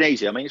 Swindon would have been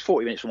easy. I mean, it's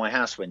 40 minutes from my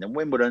house, Swindon.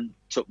 Wimbledon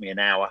took me an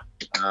hour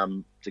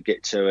to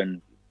get to,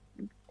 and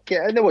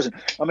there wasn't.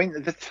 I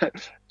mean,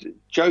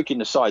 joking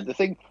aside, the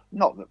thing,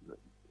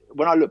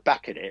 when I look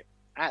back at it,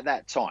 at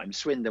that time,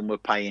 Swindon were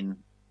paying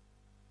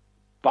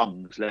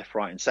bungs left,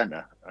 right, and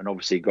centre, and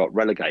obviously got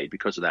relegated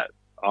because of that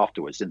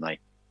afterwards, didn't they?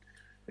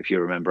 If you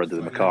remember, under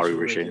the Macari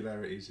regime.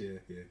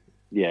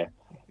 Yeah.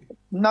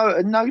 No,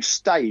 at any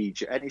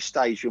stage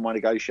in my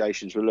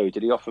negotiations with Lou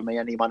did he offer me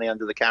any money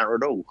under the counter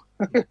at all.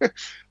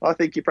 I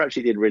think perhaps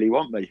he didn't really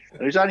want me.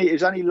 And it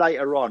was only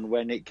later on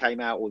when it came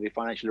out, all the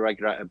financially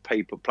regulated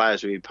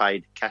players who were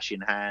paid cash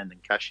in hand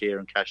and cash here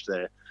and cash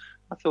there.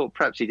 I thought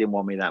perhaps he didn't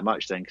want me that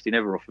much then, because he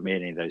never offered me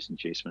any of those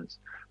inducements.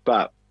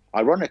 But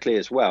ironically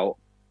as well,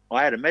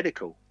 I had a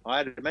medical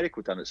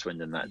done at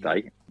Swindon that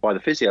day by the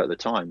physio at the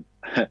time.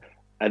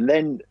 And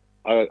then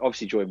I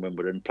obviously joined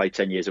Wimbledon, played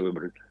 10 years at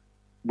Wimbledon.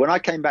 When I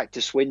came back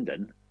to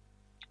Swindon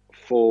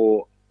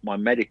for my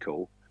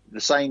medical,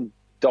 the same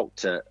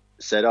doctor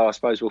said, "Oh, I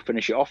suppose we'll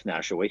finish it off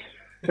now, shall we?"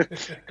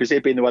 Because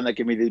he'd been the one that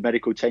gave me the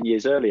medical 10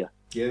 years earlier.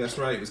 Yeah, that's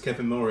right. It was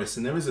Kevin Morris.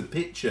 And there is a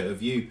picture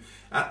of you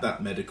at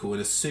that medical in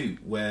a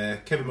suit where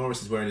Kevin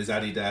Morris is wearing his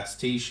Adidas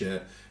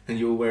T-shirt and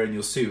you're wearing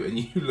your suit and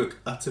you look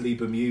utterly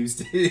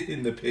bemused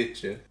in the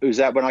picture. Was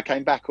that when I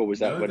came back, or was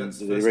that when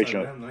the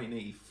original? Around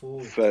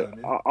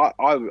 1984.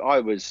 I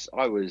was,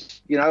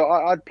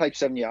 I'd played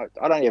 7 years.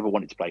 I'd only ever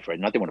wanted to play for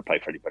Reading. I didn't want to play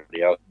for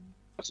anybody else.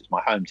 It's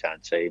my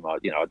hometown team. I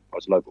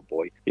was a local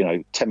boy.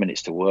 10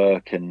 minutes to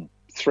work and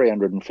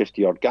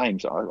 350 odd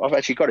games. I've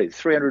actually got it.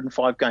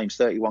 305 games,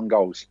 31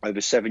 goals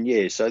over 7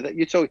 years. So that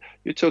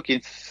you're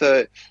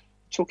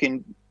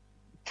talking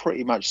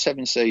pretty much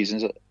 7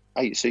 seasons,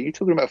 8. So you're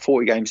talking about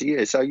 40 games a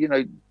year. So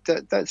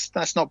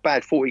that's not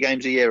bad. 40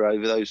 games a year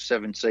over those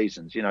 7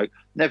 seasons.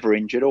 Never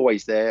injured,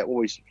 always there,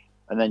 always,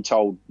 and then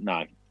told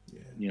no,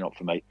 you're not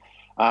for me.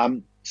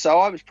 So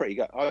I was pretty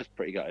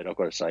gutted, I've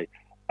got to say.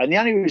 And the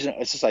only reason,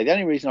 as I say, the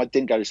only reason I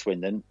didn't go to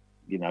Swindon,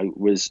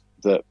 was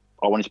that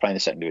I wanted to play in the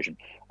second division.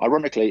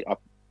 Ironically, I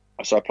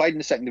played in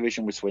the second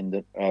division with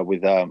Swindon,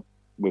 with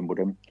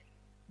Wimbledon.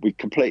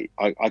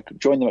 I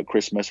joined them at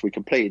Christmas. We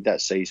completed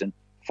that season.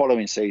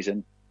 Following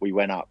season, we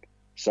went up.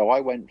 So I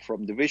went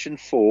from Division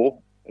 4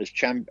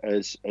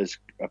 as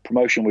a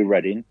promotion with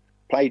Reading,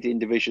 played in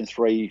Division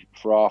 3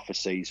 for half a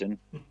season,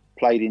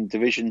 played in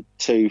Division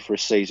 2 for a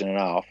season and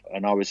a half,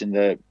 and I was in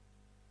the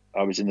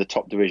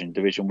top division,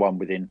 Division 1,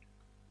 within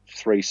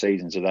 3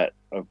 seasons of that.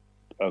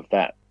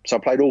 So I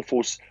played all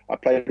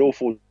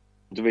four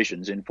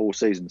divisions in 4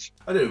 seasons.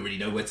 I don't really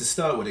know where to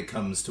start when it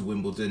comes to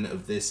Wimbledon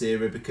of this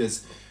era,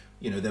 because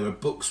there are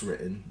books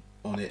written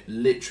on it.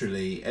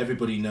 Literally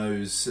everybody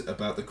knows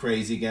about the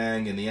crazy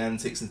gang and the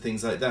antics and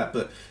things like that,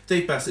 but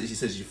Dave Bassett, as you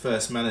said, is your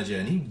first manager,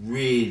 and he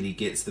really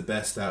gets the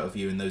best out of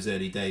you in those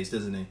early days,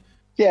 doesn't he?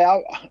 Yeah,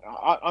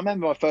 I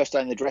remember my first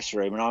day in the dressing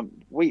room,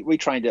 and we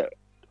trained at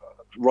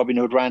Robin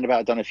Hood roundabout.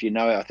 I don't know if you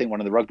know it. I think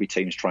one of the rugby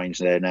teams trains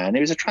there now, and it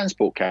was a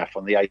transport cafe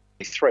on the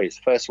A3. It's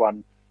the first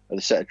one of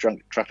the set of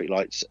traffic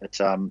lights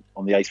on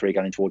the A3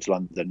 going towards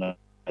London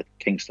at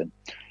Kingston,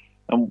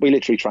 and we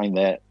literally trained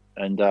there.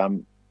 And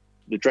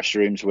the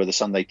dressing rooms were the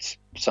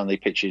Sunday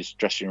pitches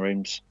dressing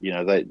rooms.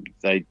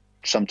 They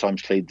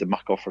sometimes cleaned the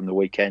muck off from the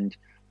weekend,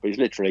 but it was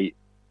literally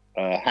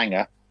a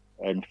hangar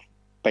and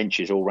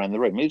benches all around the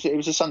room. It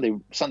was a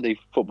Sunday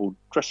football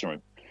dressing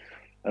room.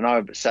 And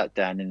I sat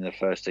down in the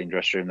first team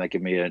dressing room. They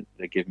give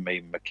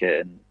me my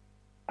kit, and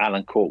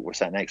Alan Cork was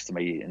sat next to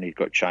me, and he'd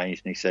got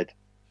changed, and he said,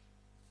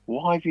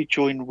 "Why have you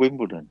joined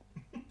Wimbledon?"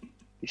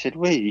 He said,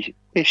 "We're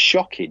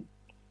shocking."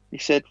 He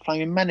said,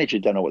 "Flaming manager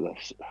don't know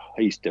what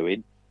he's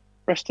doing.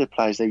 Rest of the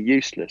players, they're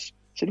useless."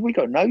 He said, "We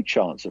got no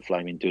chance of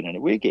Flaming doing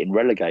anything. We're getting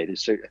relegated."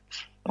 So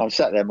I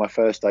sat there my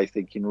first day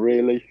thinking,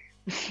 really?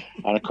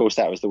 And of course,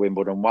 that was the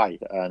Wimbledon way.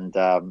 And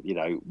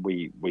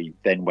we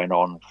then went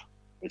on,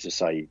 as I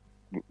say.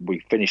 We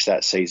finished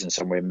that season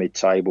somewhere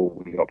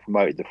mid-table. We got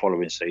promoted the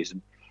following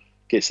season,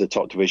 gets to the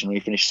top division. We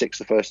finished 6th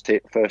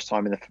the first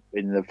time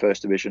in the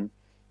first division.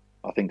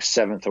 I think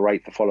 7th or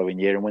 8th the following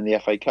year, and win the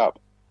FA Cup.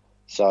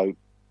 So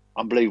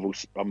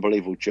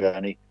unbelievable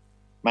journey,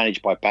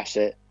 managed by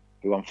Bassett,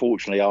 who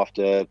unfortunately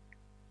after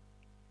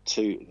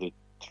the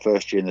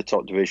first year in the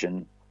top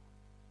division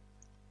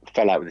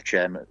fell out with the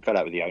chairman, fell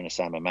out with the owner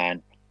Sam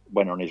Mann,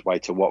 went on his way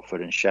to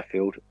Watford and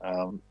Sheffield.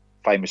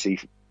 Famously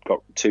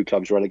got 2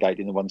 clubs relegated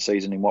in the one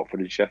season in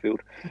Watford and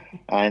Sheffield,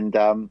 and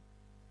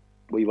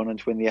we went on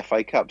to win the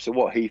FA Cup. So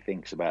what he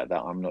thinks about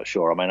that, I'm not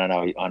sure. I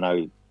mean, I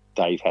know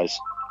Dave has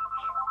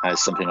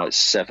something like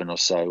 7 or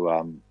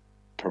so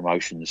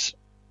promotions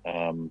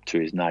to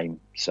his name.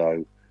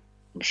 So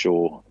I'm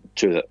sure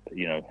I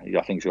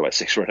think he's got about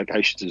 6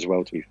 relegations as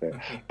well, to be fair.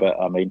 But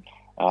I mean,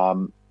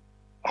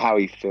 how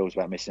he feels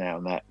about missing out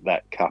on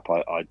that cup,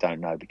 I don't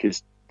know,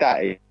 because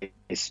that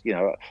is,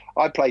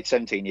 I played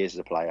 17 years as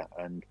a player,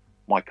 and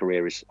my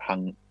career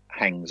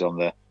hangs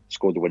on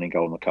scored the winning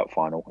goal in the cup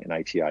final in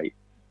 '88.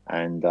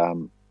 And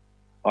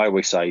I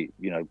always say,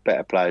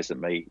 better players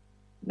than me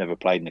never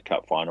played in the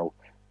cup final,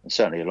 and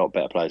certainly a lot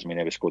better players than me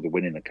never scored the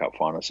win in the cup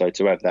final. So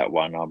to have that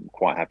one, I'm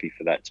quite happy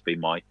for that to be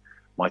my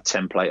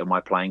template of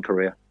my playing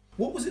career.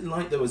 What was it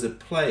like, though, as a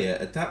player,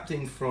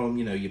 adapting from,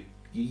 you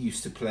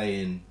used to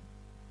play in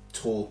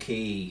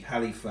Torquay,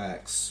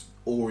 Halifax,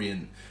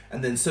 Orient,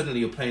 and then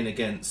suddenly you're playing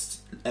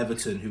against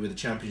Everton, who were the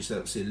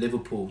championships here,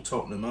 Liverpool,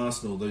 Tottenham,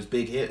 Arsenal, those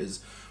big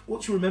hitters.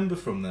 What do you remember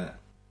from that?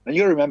 And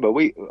you remember,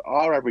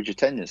 our average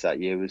attendance that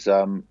year was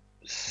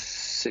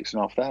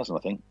 6,500, I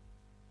think.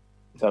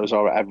 That was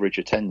our average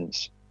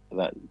attendance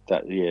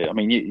that year. I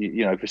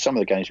mean, for some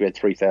of the games we had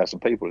 3,000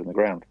 people in the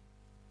ground.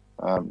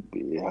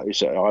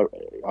 So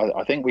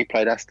I think we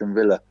played Aston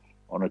Villa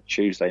on a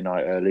Tuesday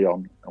night early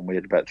on, and we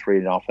had about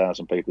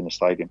 3,500 people in the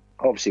stadium.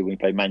 Obviously, when we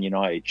played Man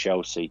United,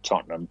 Chelsea,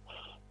 Tottenham,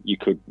 you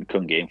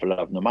couldn't get in for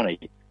love nor money.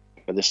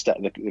 But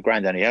the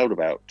ground only held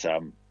about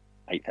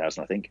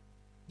 8,000, I think.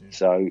 Yeah.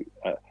 So,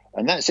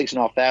 and that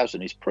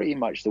 6,500 is pretty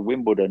much the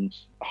Wimbledon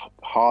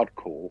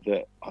hardcore.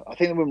 That I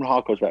think the Wimbledon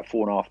hardcore was about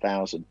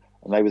 4,500,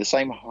 and they were the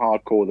same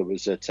hardcore that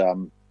was at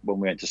when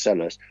we went to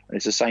Sellers, and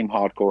it's the same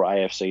hardcore at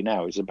AFC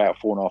now. It's about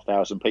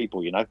 4,500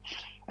 people.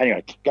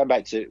 Anyway, going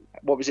back to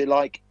what was it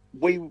like?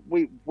 We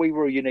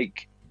were a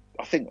unique.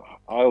 I think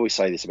I always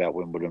say this about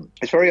Wimbledon.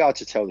 It's very hard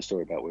to tell the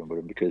story about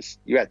Wimbledon because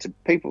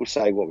people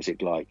say, what was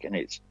it like? And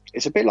it's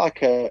a bit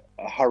like a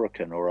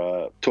hurricane or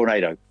a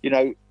tornado.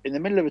 In the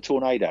middle of a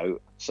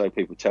tornado, so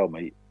people tell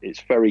me, it's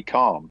very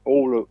calm.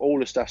 All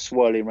the stuff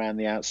swirling around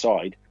the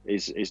outside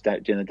is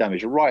doing the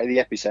damage. Right at the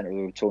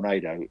epicenter of a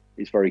tornado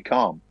is very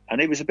calm. And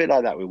it was a bit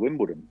like that with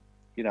Wimbledon.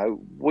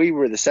 We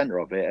were at the center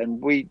of it,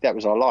 and that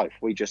was our life.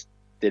 We just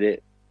did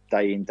it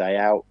day in, day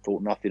out,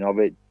 thought nothing of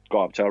it,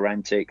 got up to our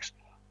antics,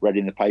 read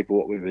in the paper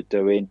what we were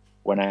doing,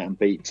 went out and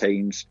beat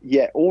teams.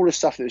 Yeah, all the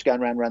stuff that was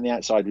going around the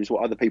outside was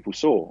what other people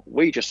saw.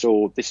 We just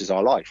saw, this is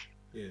our life.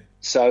 Yeah.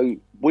 So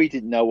we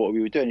didn't know what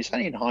we were doing. It's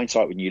only in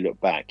hindsight when you look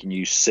back and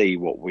you see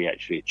what we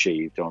actually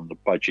achieved on the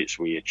budgets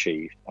we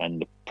achieved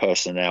and the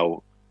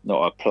personnel.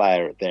 Not a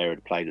player there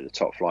had played at the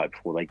top flight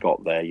before they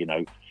got there.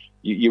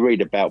 You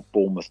read about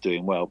Bournemouth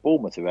doing well.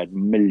 Bournemouth have had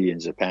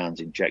millions of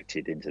pounds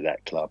injected into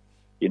that club.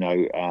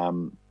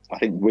 I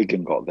think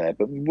Wigan got there,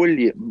 but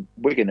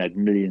Wigan had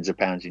millions of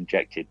pounds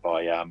injected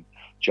by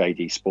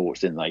JD Sports,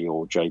 didn't they,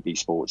 or JB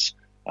Sports,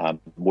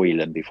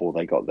 Whelan before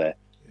they got there.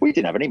 We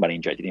didn't have any money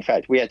injected. In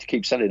fact, we had to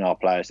keep selling our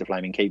players to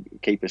flaming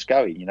keep us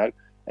going.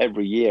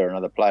 Every year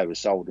another player was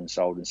sold and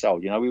sold and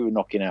sold. We were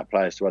knocking out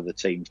players to other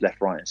teams left,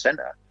 right, and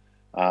centre.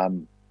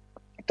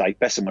 Dave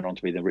Besson went on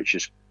to be the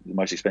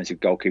most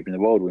expensive goalkeeper in the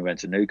world when we went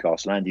to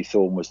Newcastle. Andy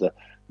Thorne was the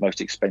most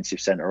expensive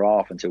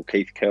centre-half until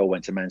Keith Curle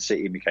went to Man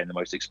City and became the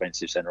most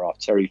expensive centre-half.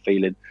 Terry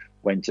Phelan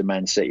went to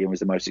Man City and was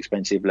the most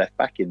expensive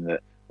left-back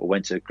or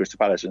went to Crystal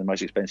Palace and the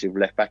most expensive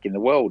left-back in the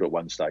world at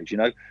one stage.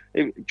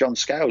 John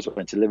Scales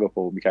went to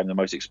Liverpool and became the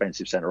most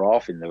expensive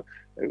centre-half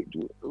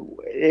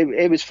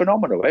it was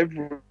phenomenal.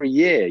 Every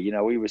year,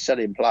 we were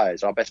selling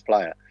players, our best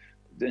player,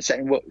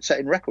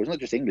 setting records, not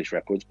just English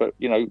records, but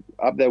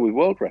up there with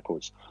world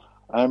records.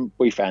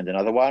 We found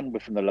another one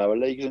from the lower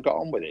leagues and got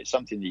on with it.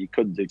 Something that you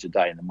couldn't do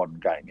today in the modern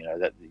game.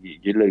 That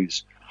you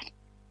lose.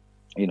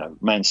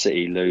 Man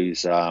City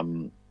lose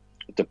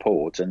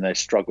Deport, and they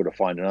struggle to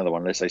find another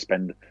one unless they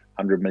spend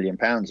 £100 million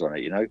on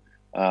it.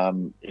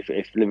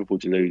 If Liverpool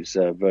to lose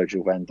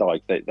Virgil van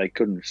Dijk, they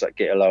couldn't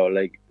get a lower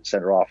league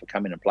centre half to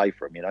come in and play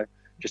for him. It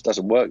just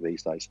doesn't work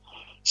these days.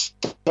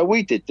 So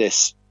we did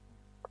this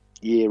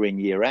year in,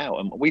 year out,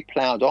 and we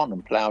ploughed on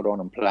and ploughed on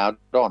and ploughed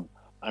on.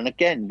 And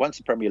again, once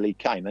the Premier League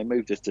came, they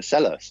moved us to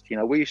Selhurst.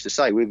 We used to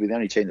say we'd be the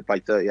only team that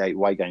played 38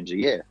 away games a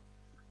year.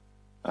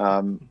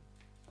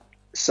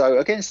 So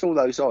against all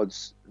those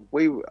odds,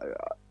 my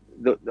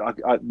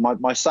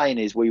saying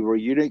is we were a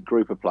unique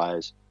group of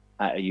players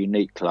at a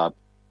unique club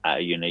at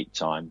a unique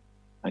time.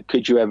 And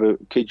could you ever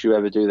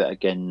do that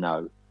again?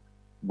 No.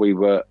 We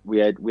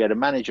had a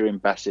manager in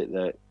Bassett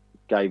that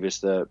gave us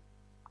the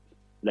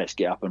let's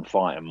get up and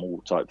fight them all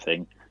type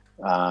thing.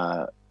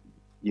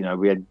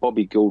 We had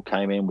Bobby Gould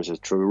came in, was a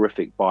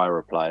terrific buyer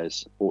of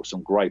players, bought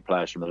some great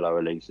players from the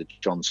lower leagues, the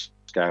John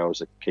Scales,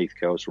 the Keith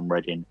Curls from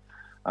Reading,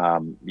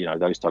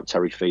 those type,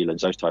 Terry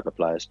Phelans, those type of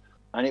players.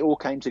 And it all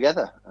came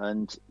together.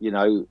 And,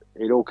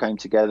 it all came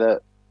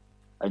together.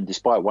 And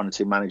despite one or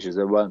two managers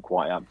that weren't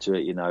quite up to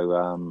it,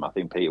 I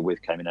think Peter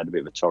With came in and had a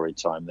bit of a torrid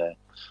time there.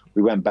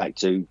 We went back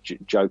to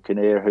Joe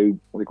Kinnear, who,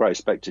 with great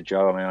respect to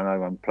Joe, I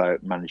know I'm player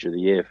manager of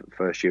the year for the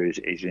first year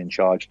he's in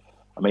charge.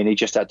 He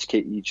just had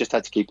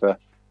to keep a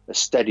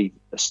steady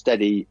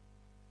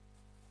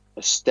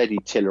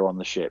tiller on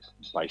the ship,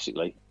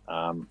 basically.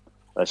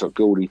 That's what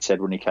Gouldy said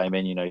when he came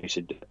in. He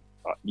said,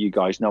 "You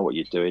guys know what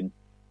you're doing.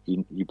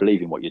 You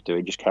believe in what you're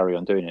doing. Just carry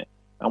on doing it."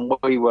 And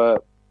we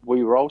were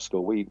old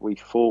school. We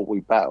fought,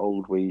 we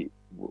battled, we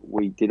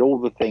did all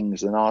the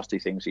things, the nasty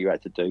things that you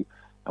had to do.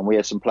 And we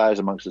had some players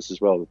amongst us as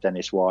well,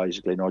 Dennis Wise,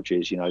 Glyn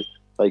Hodges.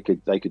 They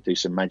could do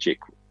some magic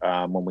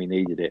when we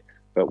needed it.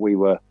 But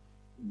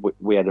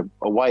we had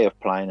a way of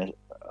playing,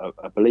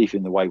 a belief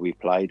in the way we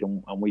played,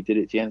 and we did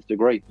it to the nth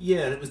degree.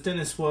 Yeah, and it was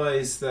Dennis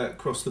Wise that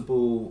crossed the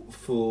ball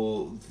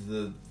for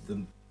the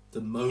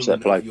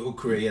moment of your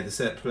career, the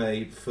set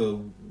play for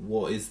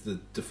what is the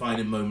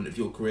defining moment of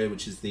your career,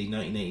 which is the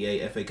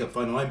 1988 FA Cup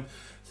final. I'm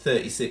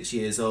 36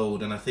 years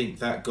old, and I think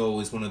that goal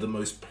is one of the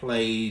most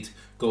played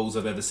goals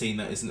I've ever seen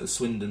that isn't a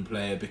Swindon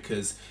player,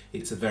 because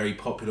it's a very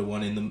popular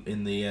one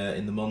in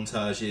the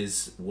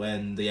montages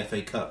when the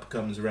FA Cup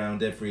comes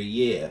around every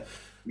year.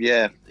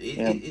 Yeah,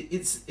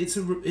 it's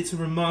a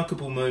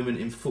remarkable moment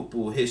in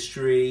football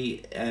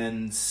history,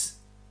 and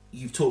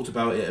you've talked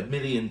about it a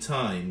million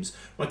times.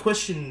 My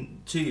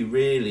question to you,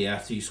 really,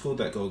 after you scored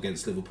that goal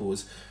against Liverpool,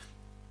 is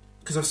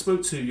because I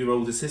spoke to your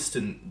old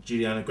assistant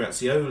Giuliano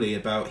Grazioli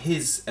about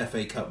his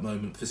FA Cup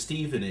moment for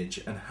Stevenage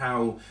and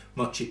how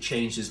much it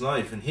changed his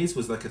life, and his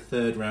was like a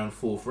third round,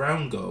 fourth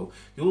round goal.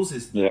 Yours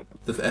is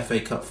the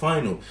FA Cup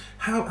final.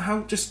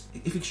 How just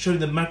if you could show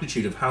the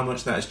magnitude of how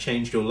much that has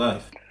changed your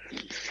life.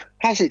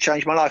 Has it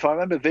changed my life? I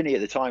remember Vinny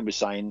at the time was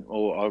saying,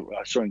 or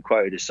I saw him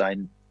quoted as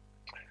saying,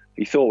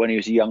 he thought when he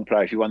was a young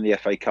player, if you won the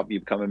FA Cup, you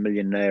become a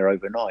millionaire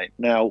overnight.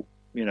 Now,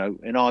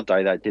 in our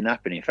day, that didn't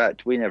happen. In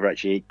fact, we never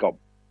actually got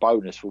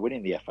bonus for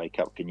winning the FA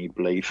Cup, can you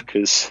believe?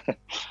 Because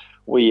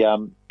we, a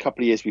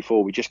couple of years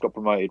before, we just got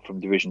promoted from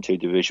Division 2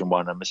 Division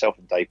 1, and myself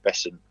and Dave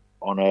Besson,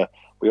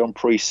 we were on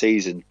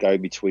pre-season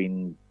going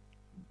between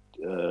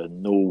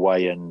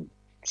Norway and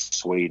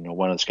Sweden, or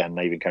one of the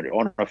Scandinavian countries,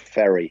 on a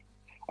ferry,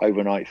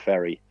 overnight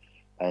ferry.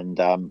 And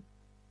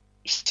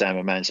Sam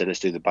and Man said,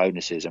 let's do the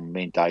bonuses. And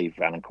me and Dave,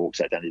 Alan Cork,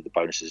 sat down and did the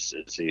bonuses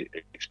as the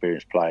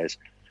experienced players.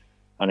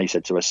 And he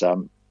said to us,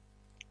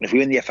 if we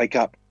win the FA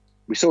Cup,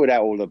 we sorted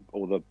out all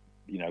the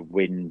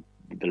win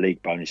the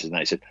league bonuses. And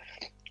he said,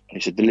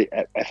 the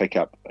FA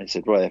Cup. And he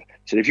said, right.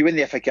 He said, if you win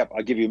the FA Cup,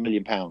 I'll give you £1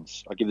 million.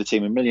 I'll give the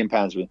team £1 million.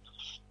 And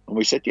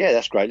we said, yeah,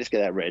 that's great. Let's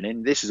get that written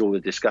in. This is all the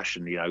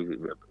discussion,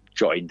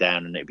 jotting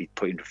down, and it'd be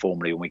put into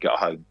formally when we got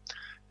home.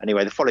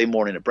 Anyway, the following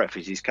morning at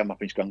breakfast, he's come up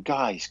and he's gone,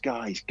 guys,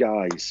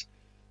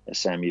 as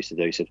Sam used to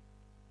do. He said,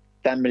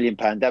 "That £1 million,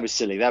 that was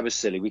silly.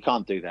 We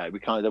can't do that. We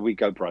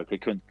go broke. We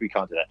can't do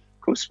that."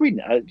 Of course, we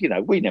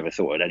never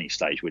thought at any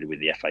stage we'd win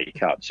the FA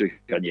Cup. So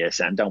we've gone, "Yeah,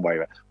 Sam, don't worry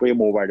about it. We're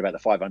more worried about the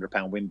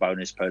 £500 win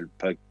bonus per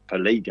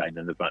league game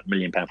than the £1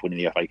 million for winning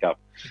the FA Cup."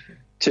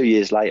 2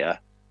 years later,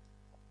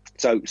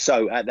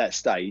 so at that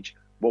stage,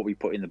 what we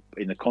put in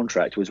the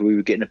contract was we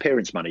were getting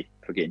appearance money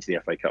for getting to the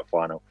FA Cup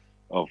final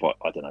of,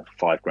 I don't know,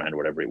 £5,000 or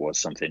whatever it was,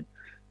 something.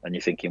 And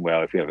you're thinking,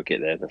 well, if we ever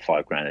get there, the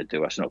 £5,000 would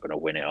do us. Not going to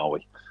win it, are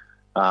we?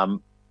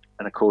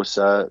 And of course,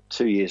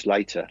 2 years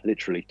later,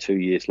 literally 2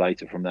 years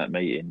later from that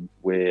meeting,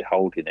 we're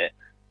holding it,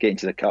 getting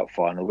to the cup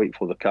final, a week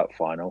before the cup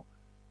final.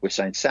 We're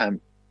saying,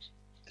 "Sam,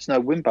 there's no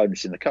win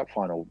bonus in the cup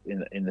final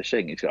in the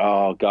thing." He's like,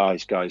 "Oh,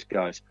 guys.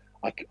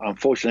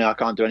 Unfortunately, I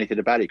can't do anything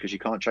about it because you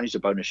can't change the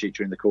bonus sheet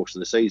during the course of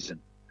the season."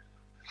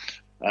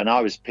 And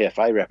I was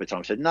PFA rep at the time.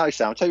 I said, "No,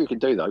 Sam, I'll tell you what you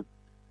can do, though.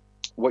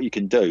 What you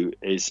can do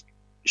is,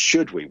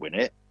 should we win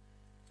it,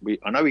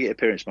 I know we get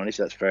appearance money,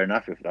 so that's fair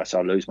enough if that's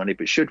our lose money,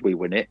 but should we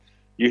win it,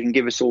 you can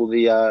give us all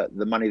the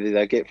money that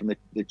they get from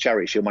the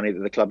Charity Shield money that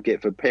the club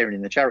get for appearing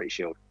in the Charity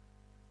Shield."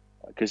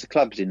 Because the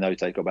clubs in those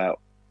days got about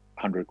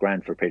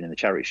 £100,000 for appearing in the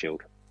Charity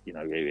Shield.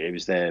 It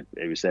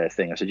was their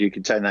thing. I said, "You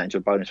can turn that into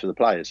a bonus for the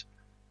players."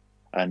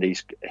 And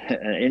he's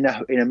in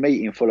a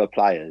meeting full of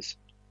players.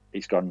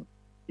 He's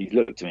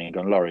looked at me and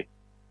gone, "Lawrie,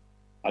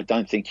 I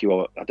don't think you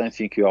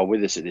are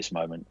with us at this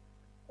moment."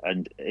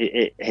 And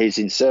his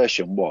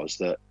insertion was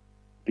that,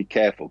 "Be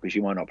careful because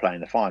you might not play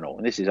in the final."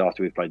 And this is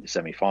after we've played the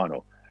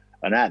semi-final.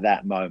 And at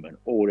that moment,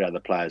 all the other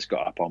players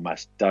got up en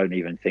masse. "Don't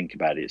even think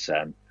about it,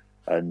 Sam."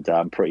 And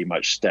pretty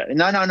much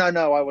no,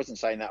 I wasn't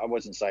saying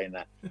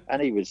that.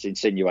 And he was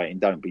insinuating,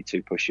 "Don't be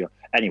too pushy."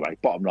 Anyway,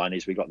 bottom line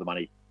is we got the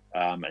money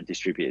and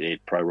distributed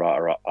pro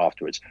rata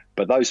afterwards.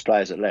 But those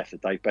players that left, the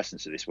Dave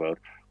Bessons of this world,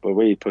 were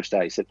really pushed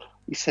out. He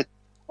said,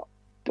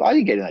 "I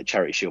didn't get that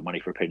Charity Shield money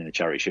for appearing in the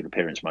Charity Shield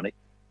appearance money."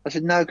 I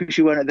said, "No, because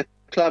you weren't at the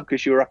club,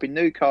 because you were up in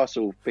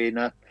Newcastle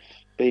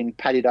being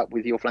padded up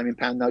with your flaming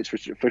pound notes for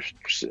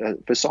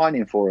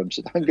signing for them.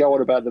 So don't go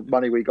on about the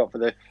money we got for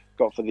the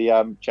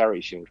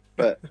Charity Shield."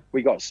 But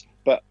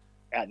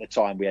at the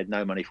time we had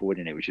no money for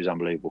winning it, which was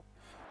unbelievable.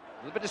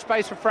 A little bit of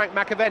space for Frank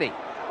McAvenny.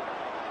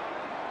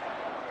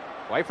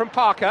 Away from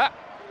Parker.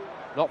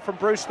 Not from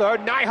Bruce though.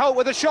 Nyholt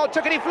with a shot,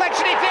 took a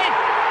deflection, it's in!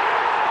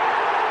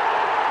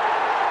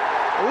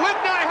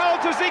 Luke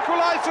Nyholt has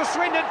equalised for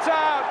Swindon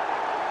Town.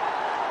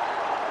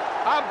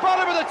 And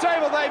bottom of the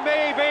table they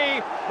may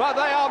be, but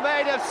they are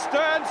made of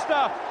stern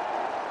stuff.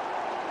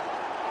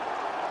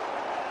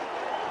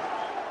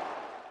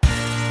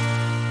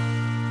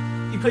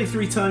 You played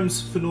 3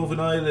 times for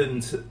Northern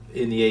Ireland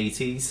in the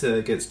 80s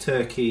against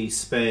Turkey,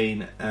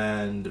 Spain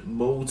and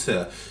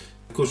Malta.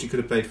 Of course, you could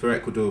have played for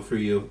Ecuador through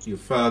your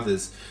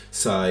father's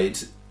side.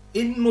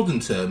 In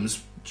modern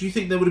terms, do you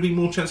think there would have been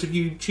more chance of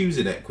you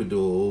choosing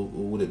Ecuador,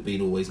 or would it have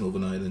been always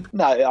Northern Ireland?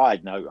 No, I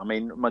know. I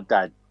mean, my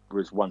dad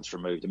was once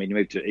removed. I mean,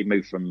 he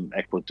moved from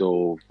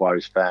Ecuador by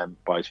his family.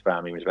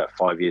 He was about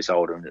 5 years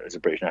old, and as a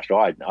British national,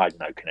 I had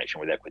no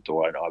connection with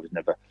Ecuador. I was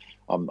never.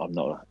 I'm not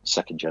a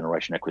second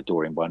generation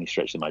Ecuadorian by any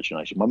stretch of the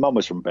imagination. My mum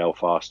was from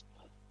Belfast.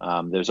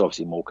 There was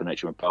obviously more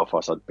connection with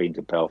Belfast. I'd been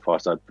to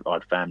Belfast. I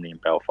had family in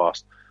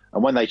Belfast.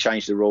 And when they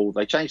changed the rule,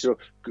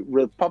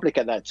 Republic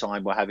at that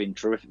time were having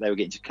terrific. They were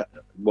getting to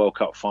World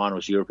Cup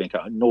finals, European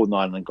Cup. Northern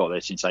Ireland got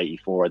there since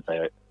 '84,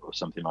 or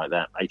something like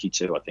that.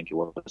 '82, I think it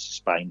was,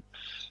 Spain.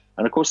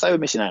 And of course, they were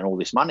missing out on all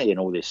this money and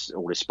all this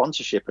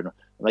sponsorship. And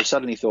they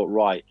suddenly thought,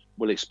 right,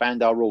 we'll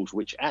expand our rules,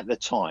 which at the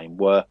time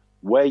were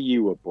where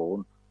you were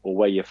born or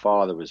where your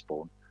father was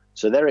born.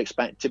 So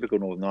typical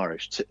Northern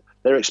Irish,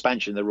 their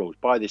expansion of the rules.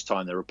 By this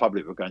time, the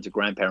Republic were going to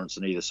grandparents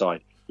on either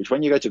side, which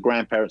when you go to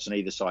grandparents on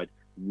either side,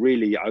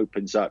 really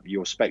opens up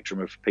your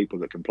spectrum of people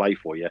that can play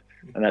for you.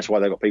 And that's why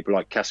they've got people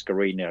like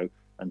Cascarino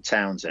and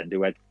Townsend,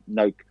 who had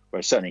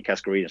certainly in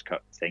Cascarino's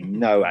thing,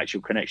 no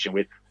actual connection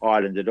with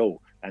Ireland at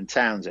all. And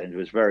Townsend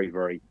was very,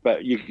 very.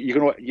 But you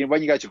can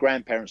when you go to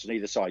grandparents on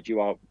either side,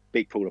 you are a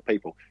big pool of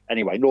people.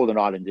 Anyway, Northern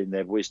Ireland, in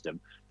their wisdom,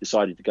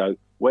 decided to go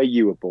where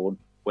you were born,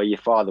 where your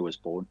father was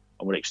born,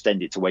 and we'll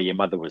extend it to where your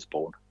mother was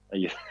born.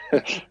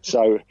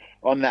 So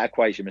on that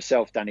equation,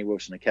 myself, Danny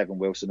Wilson, and Kevin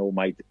Wilson all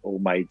made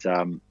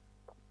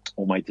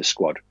the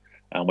squad,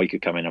 and we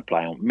could come in and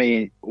play.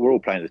 We're all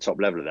playing at the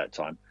top level at that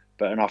time.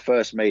 But in our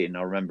first meeting,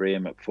 I remember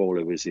Ian McFall,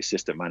 who was the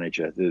assistant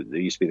manager, there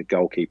used to be the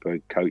goalkeeper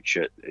coach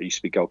at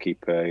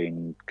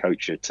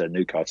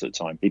Newcastle at the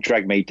time. He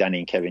dragged me, Danny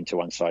and Kevin to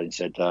one side and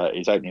said,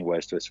 his opening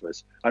words to us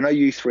was, "I know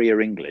you three are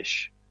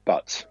English,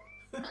 but..."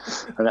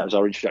 And that was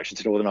our introduction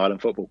to Northern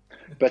Ireland football.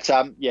 But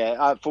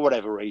for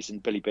whatever reason,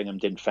 Billy Bingham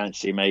didn't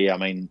fancy me. I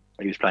mean,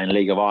 he was playing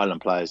League of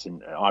Ireland players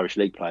and Irish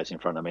League players in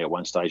front of me at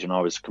one stage, and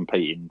I was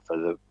competing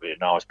I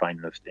was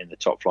playing in the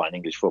top flight in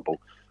English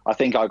football. I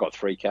think I got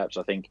 3 caps.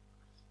 I think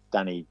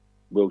Danny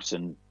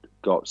Wilson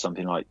got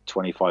something like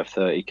 25,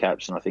 30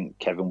 caps, and I think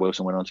Kevin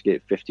Wilson went on to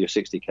get 50 or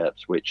 60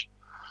 caps, which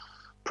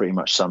pretty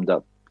much summed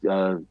up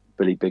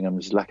Billy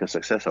Bingham's lack of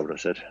success, I would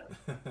have said.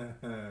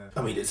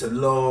 I mean, it's a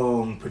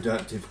long,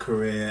 productive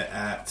career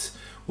at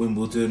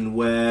Wimbledon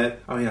where,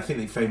 I mean, I think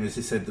they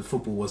famously said the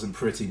football wasn't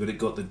pretty, but it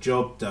got the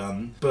job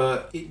done.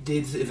 But it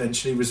did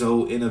eventually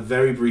result in a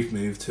very brief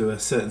move to a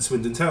certain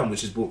Swindon town,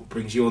 which is what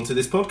brings you onto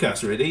this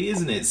podcast, really,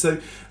 isn't it? So,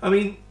 I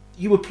mean,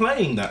 you were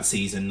playing that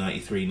season,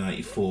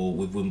 93-94,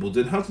 with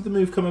Wimbledon. How did the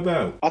move come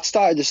about? I'd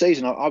started the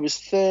season, I was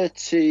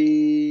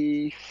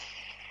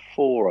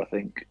 34, I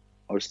think.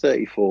 I was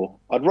 34.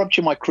 I'd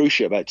ruptured my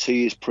cruciate about 2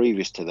 years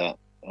previous to that.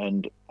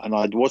 And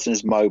I wasn't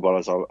as mobile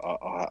as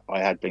I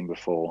had been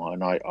before,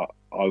 and I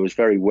was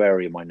very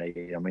wary of my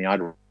knee. I mean, I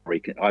had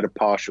a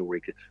partial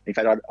in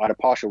fact, I had a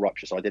partial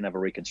rupture, so I didn't have a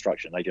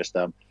reconstruction. They just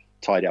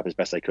tied it up as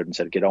best they could and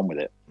said, "Get on with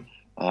it."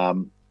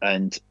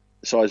 And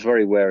so I was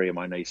very wary of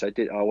my knee. So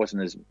I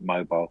wasn't as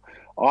mobile.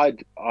 I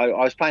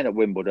was playing at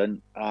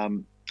Wimbledon.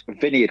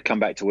 Vinny had come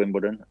back to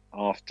Wimbledon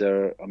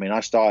after. I mean, I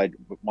started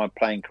my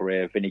playing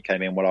career. Vinny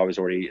came in while I was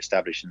already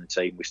established in the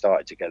team. We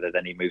started together.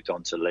 Then he moved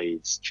on to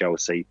Leeds,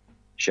 Chelsea,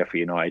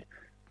 Sheffield United,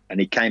 and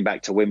he came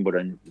back to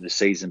Wimbledon the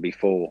season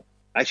before.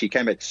 Actually, he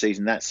came back to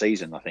that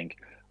season, I think.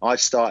 I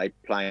started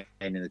playing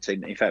in the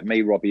team. In fact,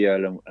 me, Robbie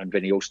Earle and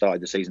Vinny all started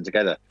the season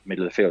together,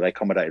 middle of the field. They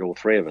accommodated all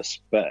three of us.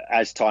 But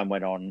as time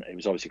went on, it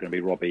was obviously going to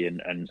be Robbie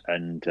and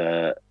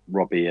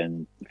Robbie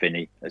and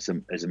Vinny as a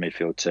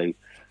midfield too.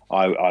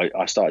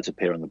 I started to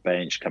appear on the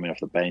bench, coming off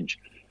the bench.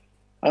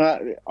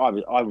 And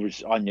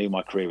I knew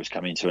my career was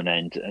coming to an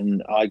end.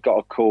 And I got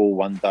a call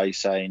one day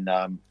saying,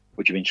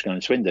 would you be interested in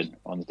going to Swindon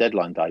on the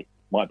deadline day?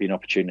 Might be an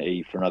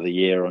opportunity for another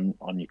year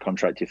on your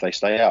contract if they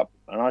stay up.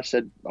 And I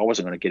said I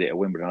wasn't going to get it at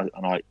Wimbledon.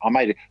 And I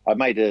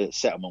made a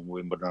settlement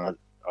with Wimbledon.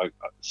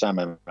 Sam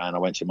and I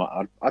went to him.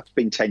 I'd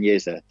been 10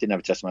 years there, didn't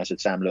have a testimony. I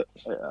said, Sam, look,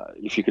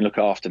 if you can look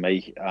after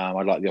me,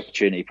 I'd like the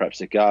opportunity perhaps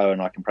to go,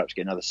 and I can perhaps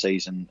get another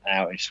season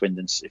out in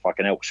Swindon. If I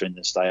can help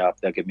Swindon stay up,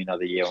 they'll give me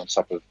another year on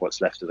top of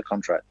what's left of the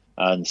contract.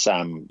 And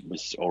Sam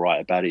was all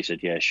right about it. He said,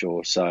 yeah,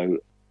 sure. So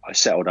I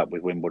settled up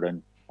with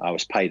Wimbledon. I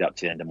was paid up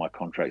to the end of my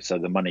contract, so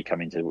the money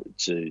coming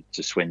to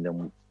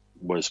Swindon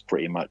was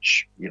pretty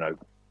much,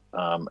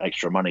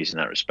 extra monies in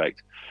that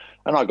respect.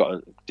 And I got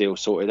a deal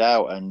sorted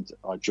out, and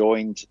I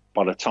joined.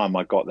 By the time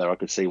I got there, I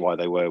could see why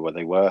they were where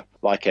they were.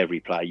 Like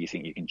every player, you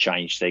think you can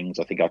change things.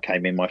 I think I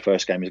came in, my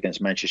first game was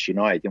against Manchester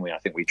United, didn't we? I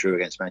think we drew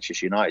against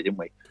Manchester United, didn't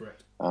we?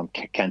 Correct.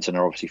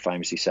 Cantona obviously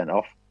famously sent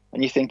off.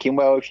 And you're thinking,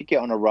 well, if you get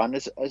on a run,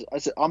 as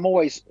I'm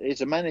always, as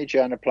a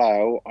manager and a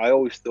player, I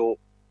always thought,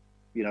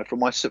 from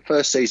my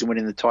first season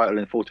winning the title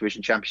in the 4th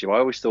Division Championship, I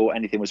always thought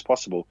anything was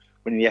possible.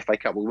 Winning the FA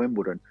Cup with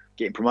Wimbledon,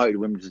 getting promoted to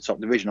Wimbledon top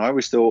division, I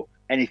always thought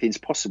anything's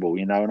possible,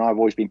 and I've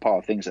always been part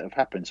of things that have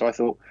happened. So I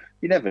thought,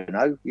 you never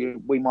know,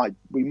 we might,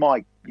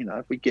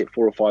 if we get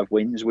 4 or 5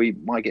 wins, we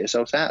might get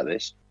ourselves out of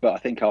this. But I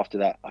think after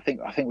that, I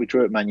think we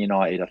drew at Man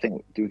United. I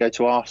think, did we go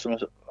to Arsenal?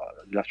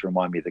 You'll have to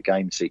remind me of the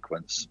game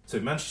sequence. So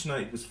Manchester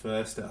United was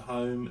first at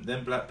home,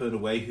 then Blackburn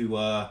away, who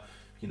are,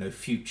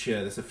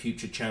 there's a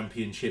future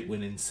championship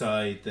winning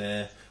side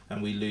there,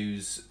 and we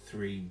lose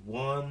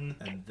 3-1.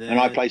 And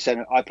I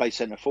play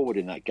centre forward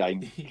in that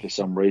game for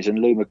some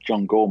reason.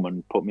 John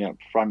Gorman put me up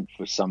front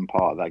for some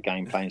part of that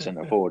game playing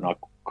centre forward, and I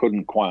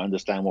couldn't quite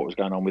understand what was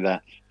going on with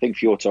that. I think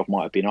Fjortov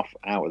might have been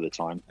out at the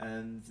time.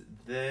 And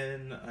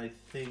then I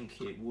think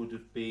it would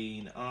have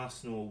been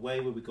Arsenal away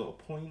where we got a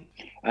point.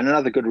 And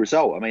another good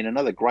result. I mean,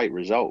 another great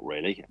result,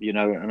 really.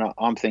 And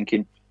I'm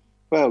thinking,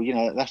 well,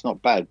 that's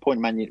not bad.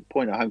 Point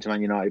at home to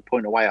Man United,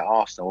 point away at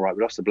Arsenal. All right,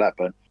 we lost to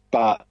Blackburn,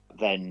 but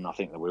then I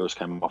think the wheels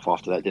came off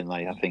after that, didn't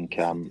they?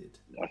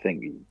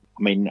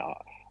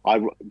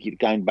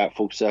 Going back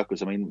full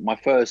circles. I mean, my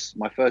first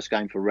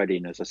game for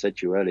Reading, as I said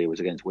to you earlier, was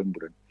against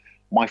Wimbledon.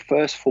 My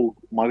last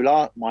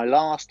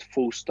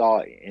full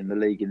start in the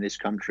league in this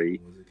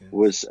country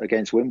was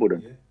against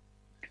Wimbledon. Yeah.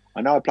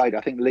 I know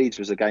I think Leeds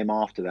was a game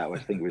after that. I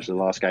think it was the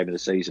last game of the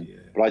season. Yeah.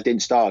 But I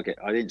didn't start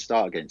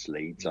against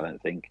Leeds, I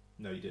don't think.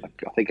 No, you didn't.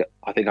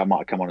 I think I might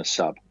have come on a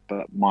sub.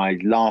 But my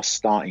last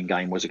starting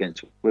game was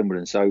against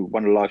Wimbledon. So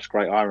one of life's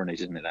great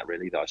ironies, isn't it, that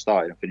really, that I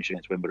started and finished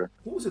against Wimbledon.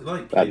 What was it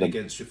like playing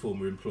against your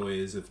former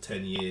employers of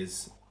 10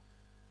 years?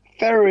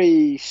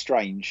 Very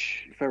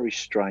strange. Very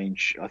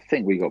strange. I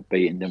think we got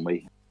beaten, didn't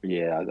we?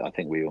 Yeah, I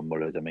think we were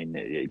mullered. I mean,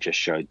 it just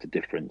showed the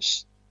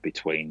difference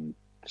between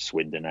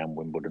Swindon and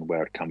Wimbledon,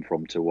 where it come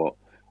from to what.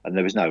 And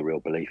there was no real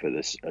belief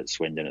at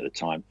Swindon at the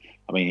time.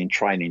 I mean, in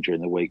training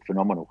during the week,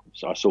 phenomenal.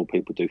 So I saw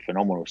people do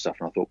phenomenal stuff,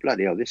 and I thought,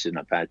 bloody hell, this isn't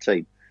a bad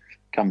team.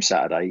 Come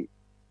Saturday,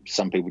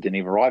 some people didn't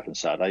even arrive on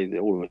Saturday.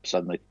 All of a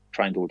sudden, they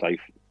trained all day,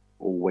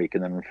 all week,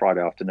 and then on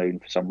Friday afternoon,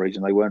 for some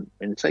reason, they weren't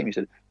in the team. I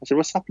said,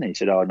 what's happening? He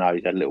said, oh, no,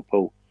 he's had a little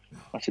pull.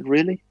 I said,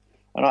 really?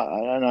 And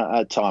at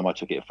the time, I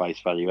took it at face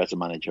value. As a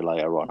manager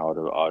later on,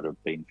 I'd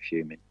have been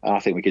fuming. And I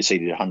think we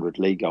conceded 100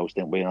 league goals,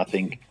 didn't we? And I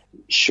think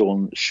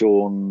Sean,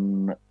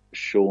 the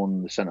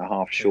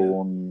centre-half,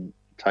 Sean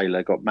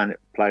Taylor, got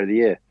Player of the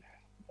Year.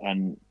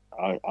 And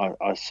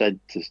I said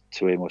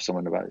to him or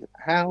someone about it,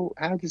 how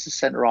does a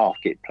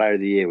centre-half get Player of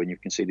the Year when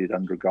you've conceded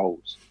 100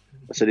 goals?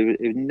 I said, it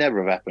would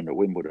never have happened at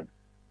Wimbledon.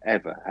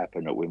 Ever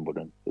happened at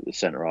Wimbledon that the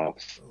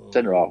centre-half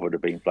would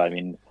have been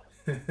blaming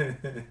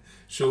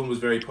Sean was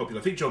very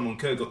popular. I think John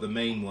Moncur got the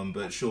main one,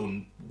 but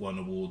Sean won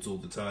awards all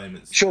the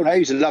time. Sean, he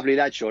was a lovely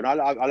lad, Sean.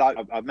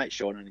 I've met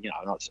Sean, and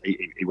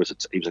he was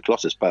a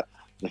colossus. But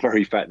the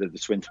very fact that the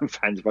Swindon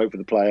fans vote for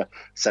the player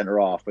centre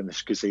half when they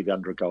conceded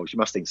under a goal, you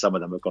must think some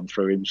of them have gone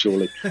through him,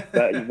 surely.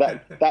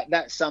 But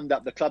that summed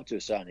up the club to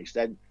a certain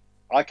extent.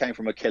 I came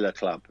from a killer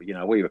club.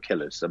 We were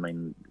killers. I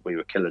mean, we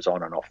were killers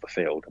on and off the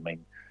field. I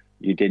mean,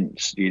 you didn't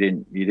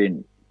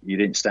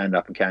stand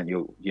up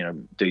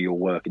and do your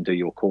work and do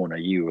your corner.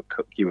 You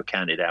were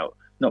counted out,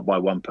 not by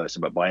one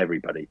person, but by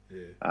everybody,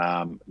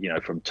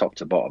 from top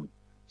to bottom.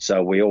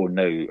 So we all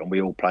knew and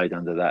we all played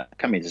under that.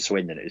 Coming to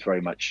Swindon, it was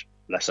very much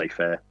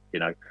laissez-faire.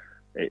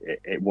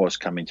 It was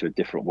coming to a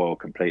different world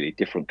completely,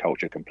 different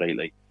culture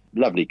completely.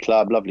 Lovely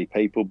club, lovely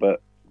people,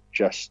 but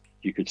just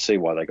you could see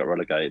why they got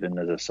relegated. And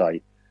as I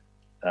say,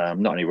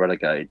 not only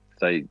relegated,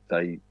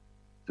 they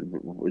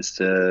was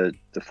the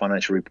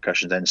financial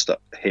repercussions then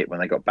hit when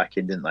they got back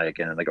in, didn't they?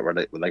 Again, and they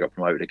got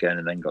promoted again,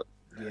 and then got.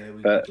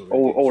 But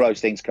all those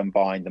things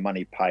combined, the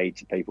money paid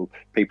to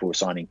people were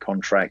signing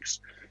contracts,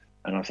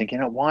 and I'm thinking,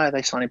 why are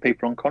they signing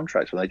people on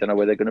contracts when they don't know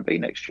where they're going to be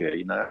next year?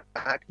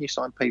 How can you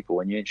sign people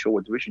when you ain't sure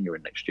what division you're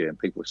in next year? And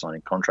people were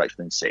signing contracts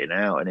and then sitting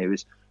out, and it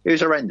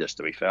was horrendous.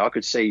 To be fair, I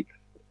could see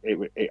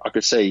it. I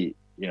could see,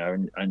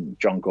 and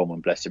John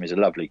Gorman, bless him, is a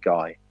lovely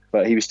guy.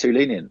 But he was too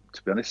lenient,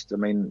 to be honest. I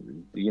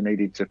mean, you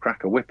needed to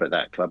crack a whip at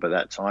that club at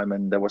that time,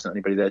 and there wasn't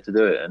anybody there to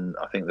do it. And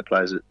I think the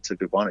players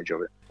took advantage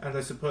of it. And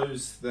I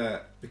suppose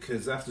that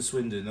because after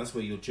Swindon, that's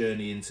where your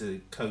journey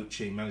into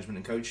coaching, management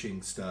and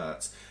coaching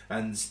starts.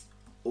 And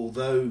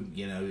although,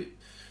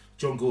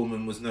 John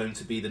Gorman was known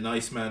to be the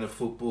nice man of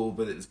football,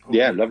 but it was probably,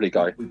 lovely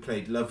guy. We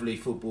played lovely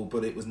football,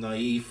 but it was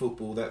naive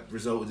football that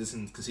resulted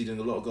in conceding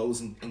a lot of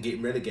goals and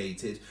getting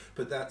relegated.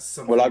 But that's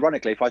something. Well,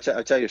 ironically, if I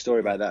tell you a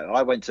story about that,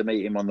 I went to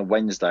meet him on the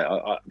Wednesday.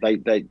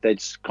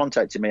 They'd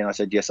contacted me, and I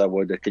said yes, I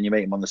would. Can you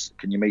meet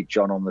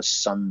John on the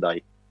Sunday?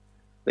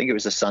 I think it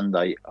was a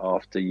Sunday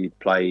after you'd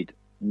played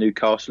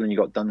Newcastle and you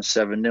got done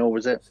 7-0,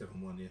 was it?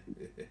 7-1, yeah.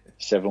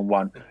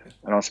 7-1.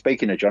 And I'm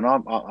speaking to John.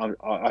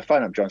 I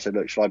phoned up John and said,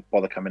 look, shall I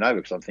bother coming over?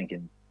 Because I'm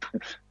thinking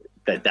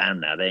they're down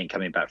now. They ain't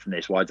coming back from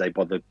this. Why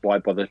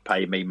bother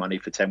paying me money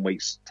for 10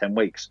 weeks? In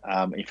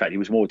fact, it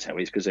was more than 10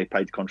 weeks because they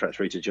paid the contract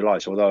through to July.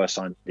 So although I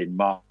signed in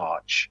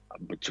March,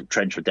 to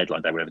transfer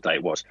deadline day, whatever day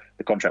it was,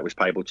 the contract was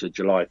payable to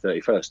July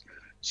 31st.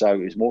 So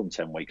it was more than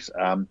 10 weeks.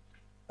 It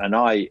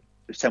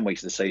was 10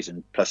 weeks of the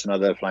season plus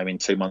another flaming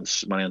 2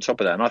 months money on top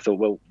of that. And I thought,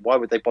 well, why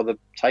would they bother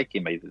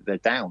taking me? They're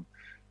down.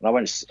 And I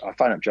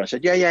phoned up John and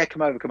said, yeah,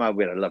 come over.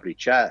 We had a lovely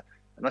chat.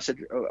 And I said,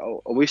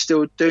 are we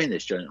still doing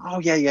this, John? Oh,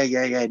 yeah,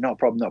 not a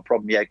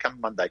problem. Yeah, come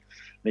Monday.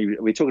 And we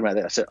were talking about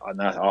that. I said,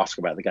 and I asked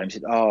about the game. He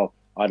said, I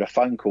had a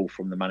phone call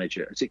from the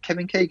manager. Is it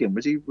Kevin Keegan?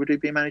 Would he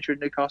be a manager at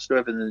Newcastle?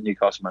 Whoever the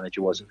Newcastle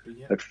manager was,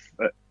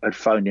 had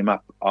phoned him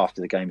up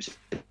after the game and said,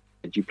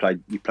 you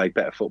played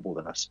better football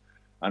than us.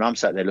 And I'm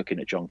sat there looking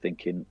at John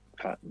thinking,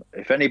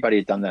 if anybody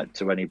had done that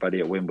to anybody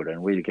at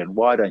Wimbledon, we'd again,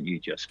 why don't you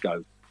just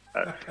go?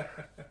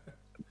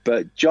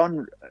 But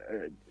John,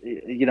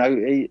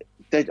 I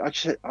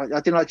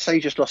didn't like to say he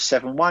just lost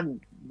 7-1.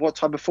 What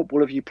type of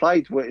football have you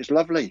played? Well, it's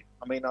lovely.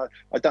 I mean, I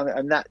done it,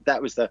 and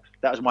that was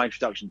my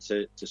introduction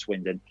to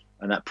Swindon,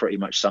 and that pretty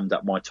much summed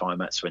up my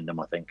time at Swindon,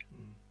 I think.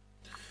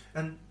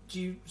 And do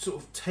you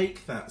sort of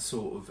take that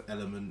sort of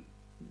element,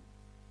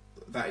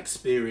 that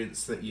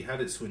experience that you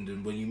had at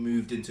Swindon when you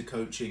moved into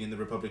coaching in the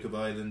Republic of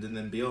Ireland and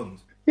then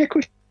beyond? Yeah, of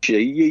course.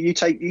 You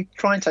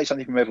try and take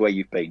something from everywhere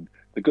you've been,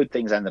 the good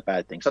things and the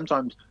bad things.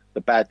 Sometimes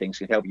the bad things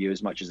can help you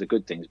as much as the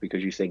good things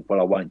because you think, well,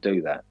 I won't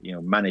do that.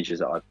 Managers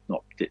that I've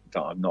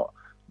not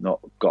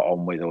got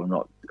on with or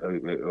not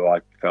who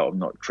I felt have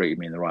not treated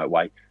me in the right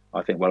way.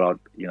 I think, well,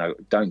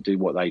 don't do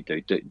what they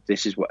do.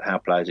 This is how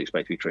players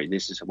expect to be treated.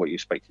 This is what you're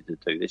expected to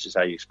do. This is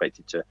how you're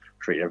expected to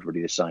treat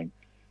everybody the same.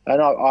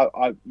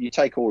 And you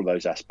take all of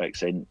those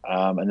aspects in,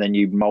 and then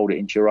you mould it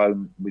into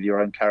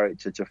your own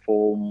character to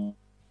form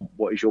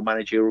what is your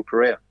managerial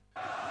career.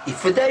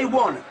 If they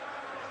want,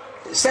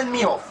 send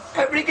me off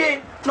every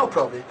game, no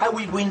problem. I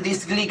will win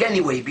this league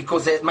anyway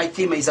because my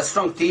team is a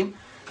strong team.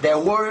 They're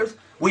warriors.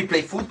 We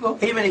play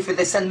football. Even if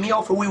they send me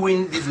off, we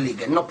win this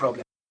league, no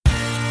problem.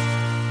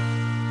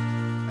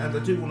 And I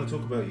do want to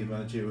talk about your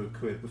managerial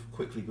career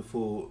quickly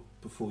before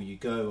you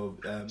go.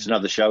 It's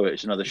another show,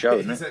 isn't it?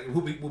 Exactly.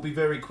 We'll be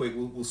very quick.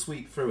 We'll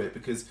sweep through it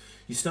because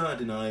you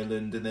started in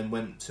Ireland and then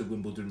went to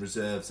Wimbledon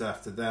Reserves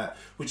after that,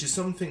 which is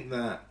something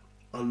that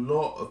a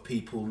lot of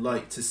people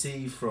like to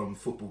see from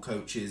football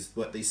coaches.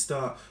 But they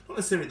start not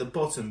necessarily at the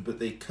bottom, but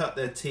they cut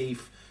their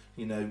teeth.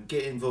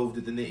 Get involved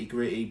with the nitty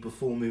gritty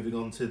before moving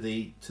on to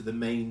the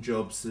main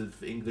jobs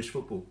of English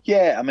football.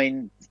 Yeah, I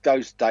mean,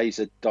 those days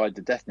have died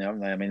to death now,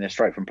 haven't they? I mean, they're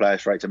straight from player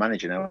straight to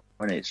manager now,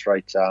 isn't it?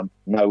 Straight,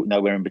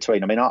 nowhere in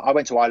between. I mean, I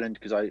went to Ireland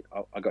because I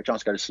got a chance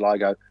to go to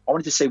Sligo. I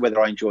wanted to see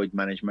whether I enjoyed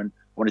management.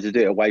 I wanted to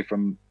do it away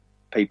from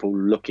people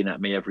looking at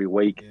me every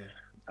week. Yeah.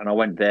 And I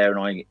went there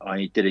and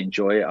I did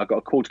enjoy it. I got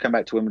a call to come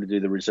back to Wimbledon to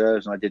do the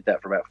reserves, and I did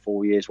that for about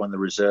 4 years, won the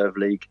reserve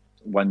league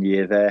 1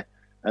 year there.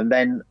 And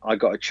then I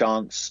got a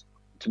chance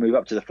to move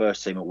up to the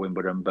first team at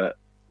Wimbledon, but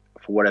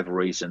for whatever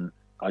reason,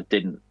 I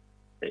didn't.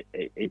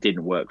 It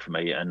didn't work for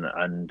me,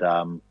 and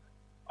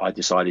I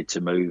decided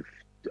to move.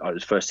 I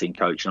was first team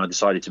coach, and I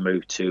decided to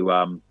move to.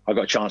 I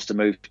got a chance to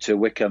move to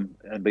Wickham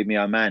and be my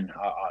own man.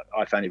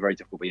 I found it very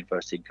difficult being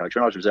first team coach.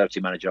 When I was reserve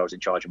team manager, I was in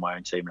charge of my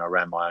own team and I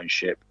ran my own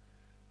ship,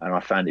 and I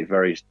found it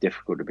very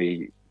difficult to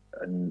be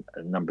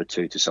a number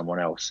two to someone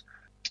else.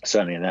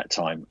 Certainly in that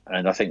time,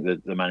 and I think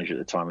that the manager at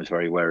the time was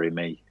very wary of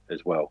me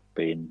as well,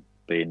 being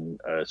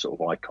a sort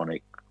of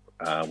iconic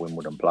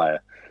Wimbledon player.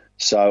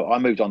 So I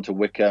moved on to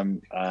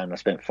Wickham, and I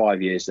spent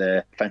 5 years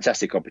there.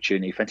 Fantastic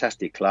opportunity,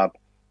 fantastic club.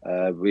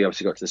 We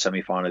obviously got to the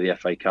semi-final of the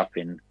FA Cup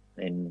in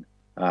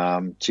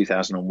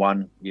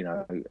 2001,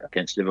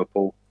 against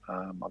Liverpool.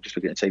 I'm just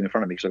looking at the team in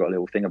front of me because I've got a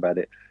little thing about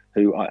it,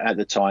 who at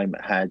the time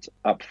had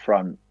up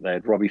front, they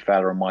had Robbie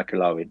Fowler and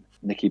Michael Owen,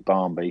 Nicky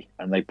Barmby,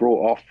 and they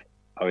brought off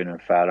Owen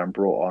and Fowler and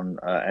brought on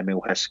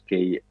Emil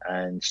Heskey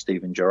and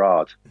Stephen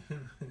Gerrard.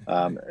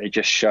 It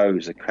just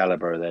shows the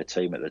calibre of their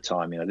team at the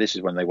time. This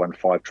is when they won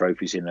 5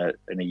 trophies in a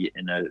year,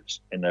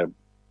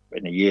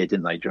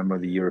 didn't they? Do you remember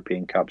the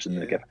European Cups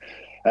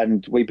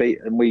and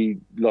we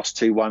lost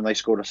 2-1. They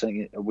scored, I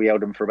think we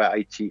held them for about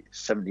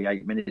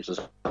 78 minutes or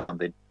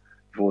something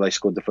before they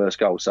scored the first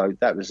goal. So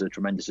that was a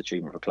tremendous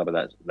achievement for a club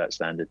of that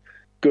standard.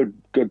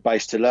 Good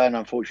base to learn.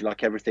 Unfortunately,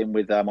 like everything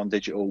with on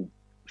digital,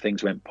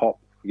 things went pop.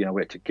 We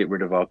had to get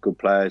rid of our good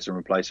players and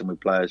replace them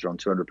with players who are on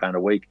 £200 a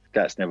week.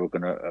 That's never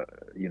going to,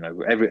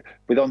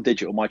 with on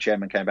digital, my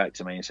chairman came back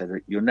to me and said,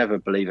 "You'll never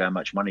believe how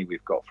much money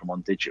we've got from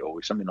on digital.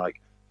 It's something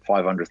like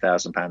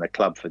 £500,000 a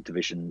club for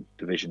Division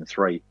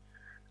 3.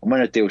 And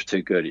when a deal's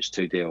too good, it's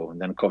too deal.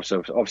 And then, of course,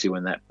 obviously,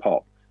 when that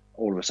popped,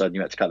 all of a sudden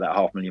you had to cut that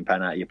 £500,000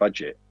 out of your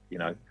budget,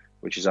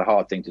 which is a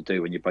hard thing to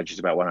do when your budget's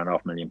about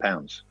 £1.5 million.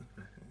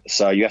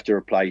 So you have to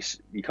replace.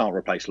 You can't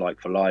replace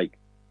like for like.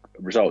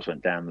 Results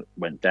went down.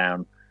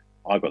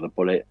 I got the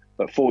bullet,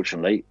 but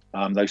fortunately,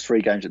 those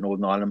 3 games at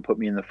Northern Ireland put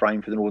me in the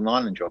frame for the Northern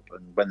Ireland job.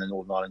 And when the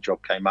Northern Ireland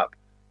job came up,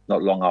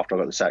 not long after I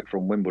got the sack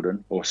from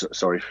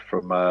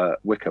from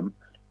Wickham,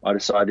 I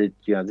decided,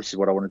 this is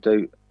what I want to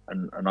do,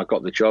 and I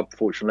got the job.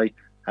 Fortunately,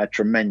 had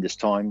tremendous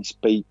times.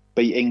 Beat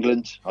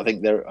England. I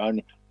think their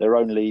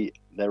only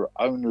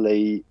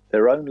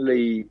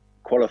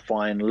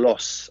qualifying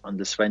loss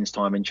under Sven's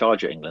time in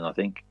charge at England, I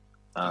think.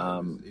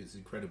 It's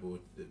incredible.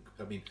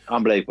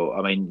 Unbelievable.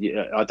 I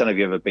don't know if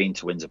you've ever been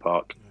to Windsor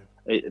Park.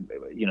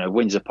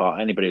 Windsor Park,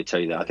 anybody will tell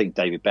you that. I think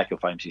David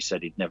Beckham famously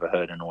said he'd never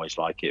heard a noise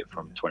like it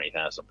from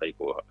 20,000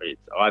 people.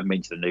 I haven't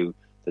been to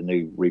the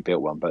new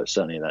rebuilt one, but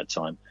certainly at that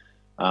time.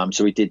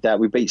 So we did that.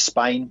 We beat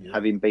Spain,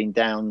 having been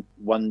down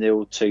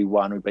 1-0,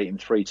 2-1. We beat them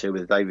 3-2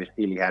 with a David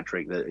Healy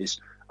hat-trick that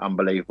is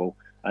unbelievable.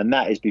 And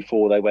that is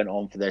before they went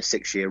on for their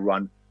 6-year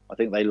run. I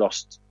think they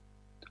lost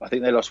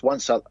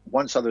once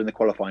other in the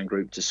qualifying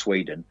group to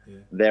Sweden.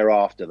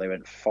 Thereafter, they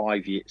went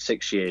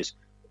 6 years,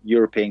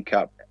 European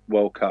Cup,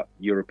 World Cup,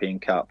 European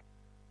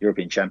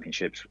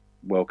Championships,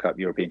 World Cup,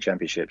 European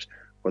Championships,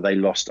 where they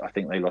lost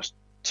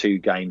 2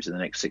 games in the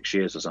next 6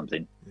 years or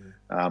something.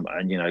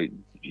 And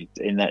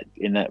in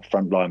that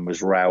front line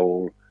was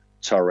Raul,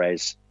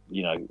 Torres.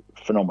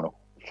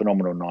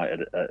 Phenomenal night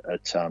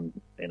at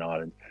in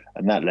Ireland,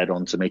 and that led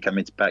on to me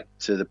coming back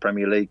to the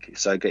Premier League.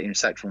 So getting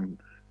sacked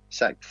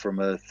from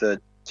a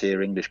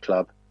third-tier English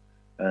club,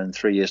 and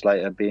 3 years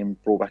later being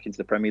brought back into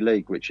the Premier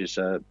League, which is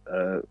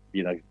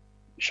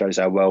shows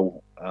how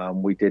well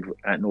we did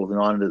at Northern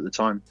Ireland at the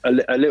time. A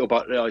little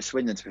bit like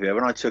Swindon, to be fair.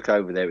 When I took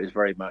over there, it was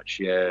very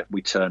much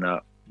we turn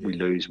up, we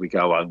lose, we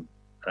go home,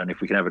 and if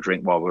we can have a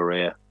drink while we're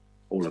here,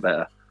 all the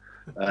better.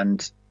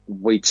 And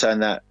we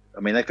turned that.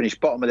 They finished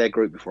bottom of their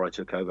group before I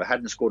took over.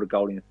 Hadn't scored a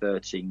goal in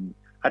 13.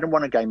 Hadn't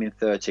won a game in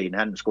 13.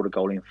 Hadn't scored a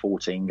goal in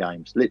 14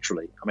 games.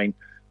 Literally.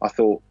 I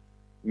thought,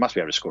 we must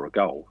be able to score a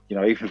goal.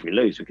 Even if we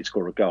lose, we could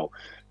score a goal.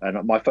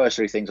 And my first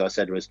 3 things I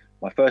said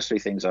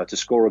are to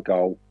score a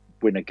goal,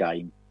 win a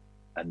game,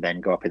 and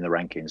then go up in the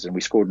rankings. And we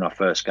scored in our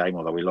first game,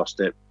 although we lost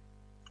it.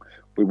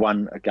 We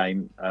won a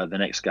game, the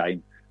next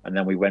game, and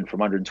then we went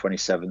from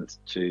 127th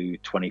to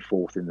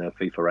 24th in the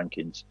FIFA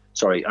rankings.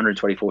 Sorry,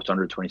 124th to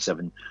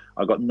 127.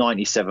 I got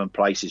 97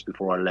 places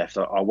before I left.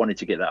 I wanted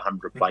to get that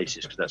 100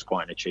 places because that's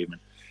quite an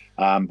achievement.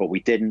 But we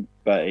didn't.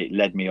 But it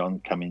led me on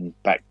coming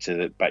back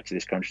to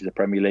this country, the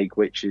Premier League,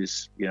 which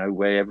is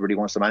where everybody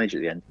wants to manage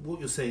at the end. What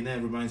you're saying there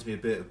reminds me a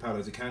bit of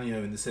Paolo Di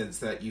Canio in the sense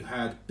that you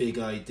had big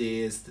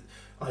ideas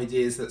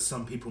that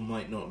some people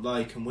might not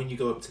like, and when you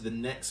go up to the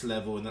next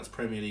level, and that's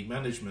Premier League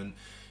management,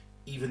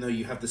 even though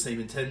you have the same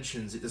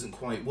intentions, it doesn't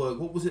quite work.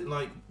 What was it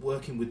like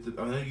working with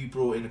I know you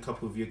brought in a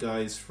couple of your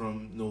guys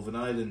from Northern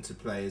Ireland to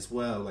play as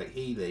well, like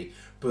Healy,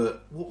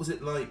 but what was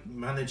it like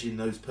managing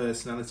those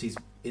personalities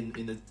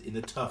in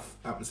a tough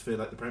atmosphere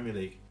like the Premier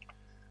League?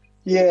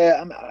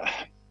 Yeah,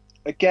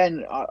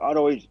 again, I'd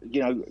always,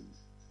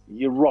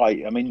 you're right.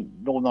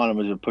 Northern Ireland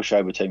was a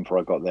pushover team before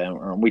I got there,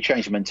 and we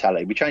changed the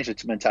mentality. We changed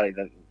the mentality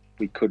that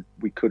we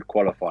could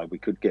qualify. We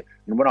could get.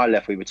 And when I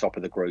left, we were top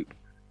of the group,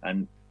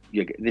 and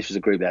this was a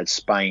group that had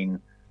Spain,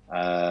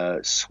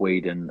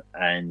 Sweden,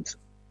 and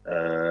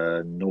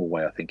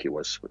Norway, I think it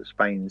was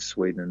Spain,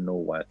 Sweden, and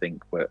Norway. I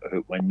think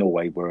when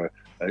Norway were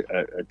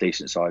a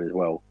decent side as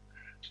well.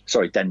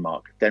 Sorry,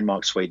 Denmark,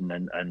 Sweden,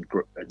 and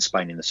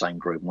Spain in the same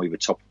group, and we were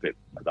top of it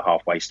at the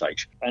halfway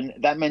stage. And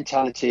that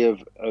mentality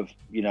of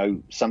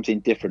something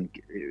different.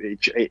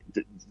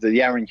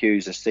 The Aaron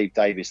Hughes and Steve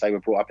Davis, they were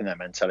brought up in that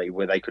mentality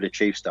where they could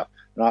achieve stuff.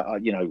 And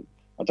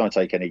I don't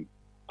take any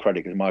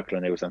credit because Michael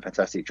and Neil was done a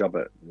fantastic job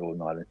at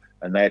Northern Ireland,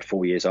 and they had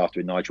 4 years after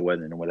with Nigel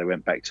Wellington where they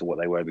went back to what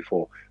they were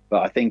before.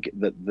 But I think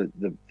that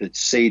the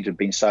seed had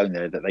been sown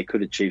there that they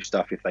could achieve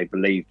stuff if they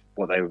believed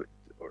what they were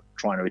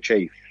trying to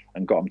achieve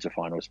and got them to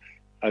finals.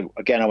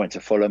 Again, I went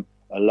to Fulham,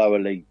 a lower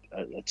league,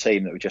 a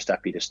team that were just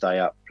happy to stay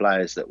up.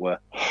 Players that were,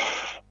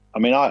 I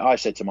mean, I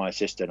said to my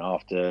assistant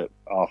after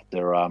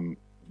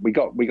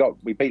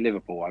we beat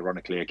Liverpool.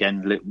 Ironically,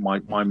 again,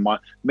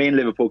 me and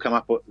Liverpool come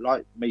up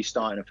like me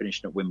starting and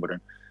finishing at Wimbledon.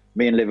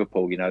 Me and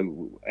Liverpool,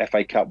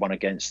 FA Cup won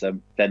against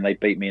them. Then they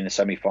beat me in the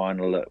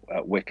semi-final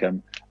at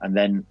Wickham, and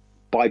then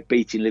by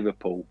beating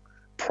Liverpool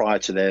prior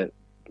to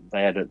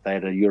they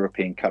had a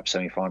European Cup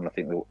semi-final, I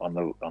think, on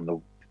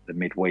the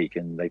midweek,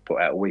 and they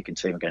put out a weekend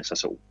team against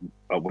us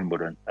at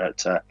Wimbledon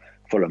at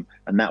Fulham,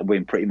 and that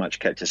win pretty much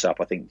kept us up.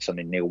 I think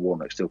something Neil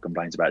Warnock still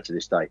complains about to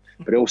this day,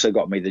 but it also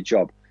got me the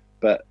job.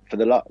 But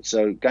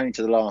so going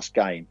to the last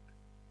game,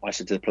 I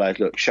said to the players,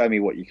 look, show me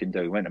what you can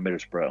do. We went to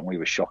Middlesbrough and we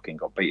were shocking,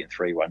 got beaten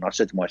 3-1. And I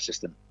said to my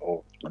assistant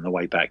on the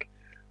way back,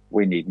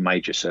 we need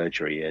major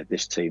surgery here.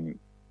 This team,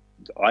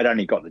 I'd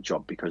only got the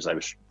job because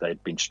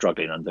they'd been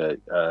struggling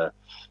under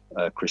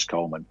Chris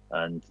Coleman,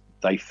 and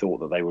they thought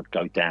that they would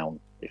go down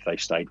if they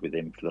stayed with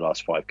him for the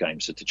last 5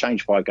 games. So to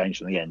change 5 games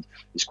from the end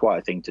is quite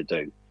a thing to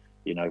do.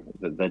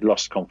 They'd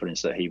lost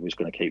confidence that he was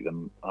going to keep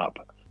them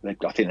up. I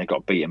think they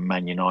got beaten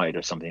Man United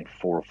or something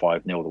 4 or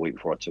 5-0 the week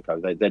before I took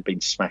over. They'd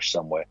been smashed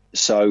somewhere.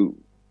 So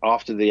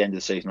after the end of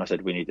the season, I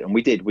said we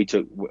did. We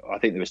took. I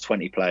think there was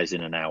 20 players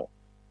in and out.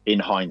 In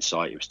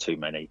hindsight, it was too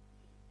many,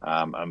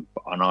 and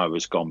I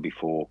was gone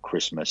before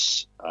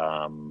Christmas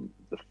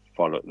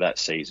that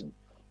season.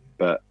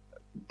 But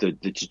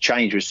the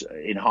change was,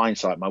 in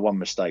hindsight, my one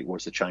mistake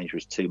was the change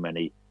was too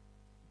many,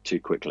 too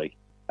quickly,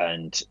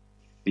 and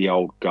the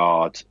old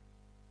guard.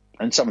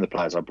 And some of the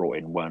players I brought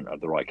in weren't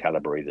of the right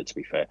caliber either, to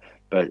be fair.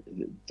 But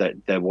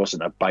there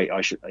wasn't a bait.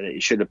 I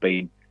should have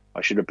been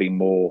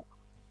more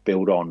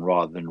build on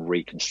rather than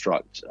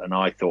reconstruct. And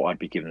I thought I'd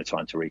be given the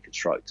time to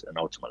reconstruct. And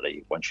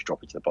ultimately, once you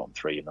drop into the bottom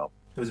 3, you're not.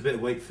 There was a bit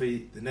of wait for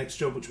the next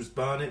job, which was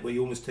Barnet, where you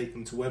almost take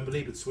them to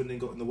Wembley, but Swindon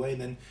got in the way. And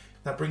then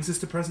that brings us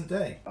to present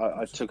day.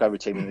 I took over a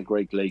team in the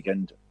Greek League,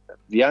 and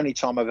the only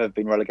time I've ever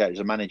been relegated as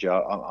a manager,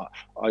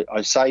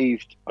 I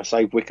saved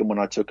Wickham when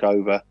I took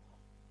over.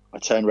 I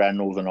turned around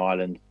Northern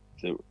Ireland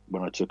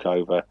when I took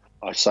over.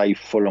 I saved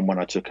Fulham when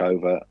I took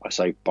over. I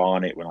saved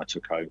Barnet when I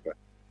took over.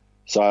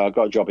 So I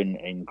got a job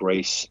in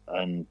Greece,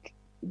 and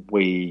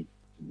we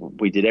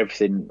did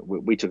everything.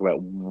 We took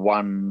about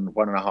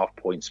 1.5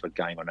 points per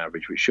game on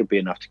average, which should be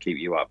enough to keep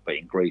you up. But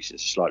in Greece,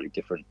 it's a slightly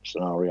different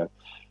scenario.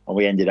 And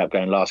we ended up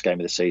going last game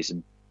of the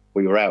season.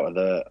 We were out of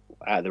the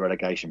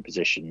relegation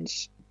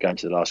positions going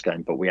to the last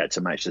game, but we had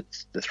to match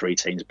the 3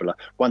 teams below.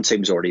 One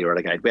team was already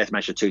relegated. We had to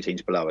match the 2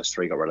 teams below us.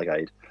 3 got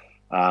relegated.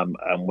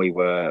 And we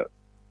were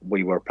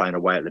playing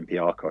away at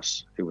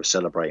Olympiacos, who were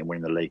celebrating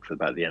winning the league for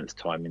about the nth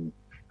time, and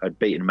had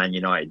beaten Man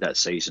United that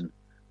season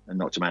and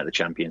knocked them out of the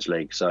Champions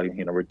League. So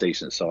we're a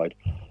decent side,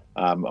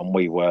 and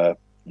we weren't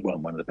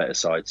one of the better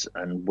sides,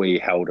 and we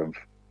held them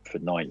for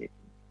 90.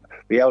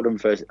 We held them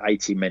for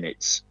 80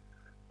 minutes,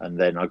 and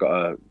then I got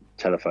a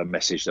telephone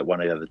message that both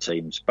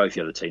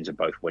the other teams are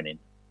both winning.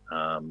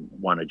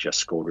 One had just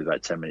scored with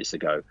about 10 minutes to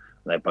go, and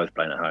they're both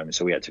playing at home,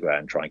 so we had to go out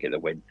and try and get the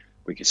win.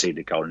 We conceded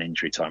a goal in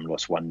injury time,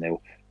 lost 1-0.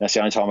 That's the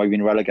only time I've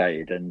been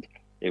relegated, and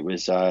it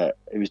was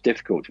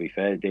difficult, to be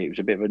fair. It was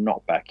a bit of a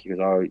knockback because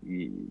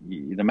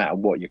no matter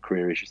what your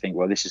career is, you think,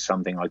 well, this is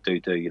something I do.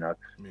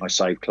 I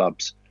save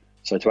clubs.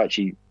 So to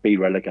actually be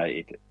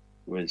relegated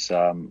was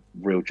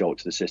real jolt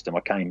to the system.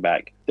 I came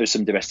back. There was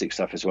some domestic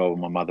stuff as well with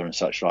my mother and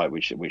such like,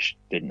 which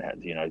didn't have,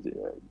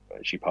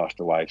 she passed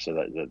away,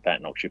 so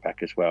that knocks you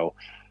back as well.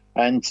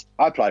 And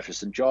I applied for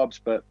some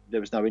jobs, but there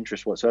was no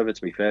interest whatsoever,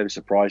 to be fair. It was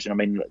surprising. I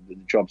mean, the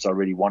jobs I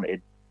really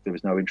wanted, there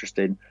was no interest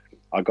in.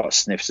 I got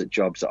sniffs at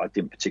jobs that I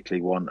didn't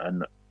particularly want,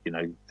 and,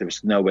 there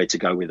was nowhere to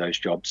go with those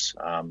jobs.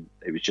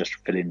 It was just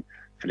filling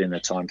the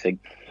time thing.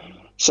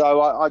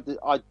 So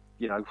I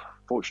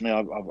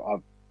fortunately, I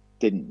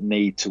didn't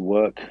need to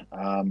work.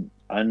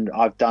 And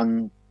I've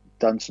done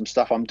some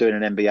stuff. I'm doing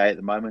an MBA at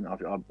the moment.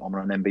 I'm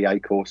on an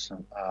MBA course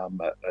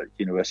at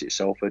University of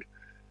Salford.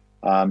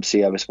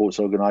 CEO of a sports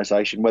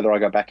organisation. Whether I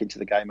go back into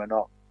the game or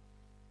not,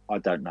 I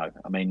don't know.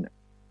 I mean,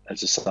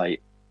 as I say,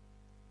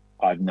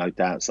 I have no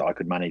doubts that I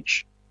could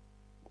manage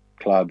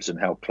clubs and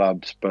help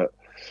clubs, but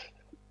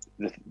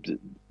the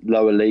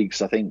lower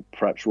leagues, I think,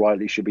 perhaps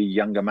rightly should be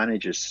younger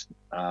managers.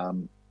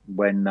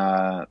 When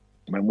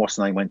what's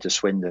name went to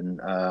Swindon,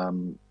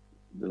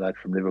 the lad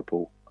from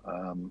Liverpool,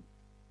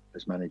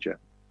 as manager,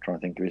 I'm trying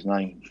to think of his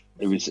name.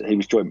 He was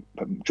joint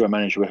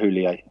manager with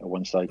Houllier at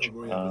one stage.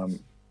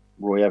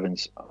 Roy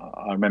Evans,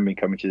 I remember him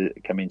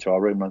coming into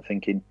our room and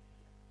thinking,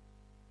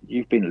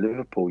 you've been at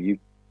Liverpool, you've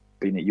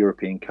been at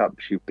European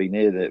Cups, you've been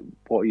here.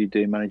 What are you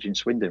doing managing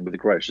Swindon? With the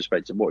greatest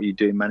respect, what are you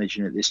doing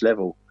managing at this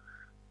level?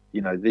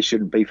 This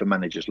shouldn't be for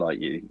managers like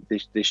you.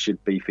 This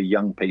should be for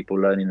young people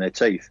learning their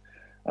teeth.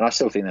 And I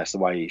still think that's the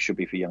way it should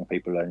be for young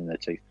people learning their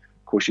teeth.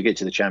 Of course, you get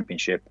to the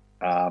Championship,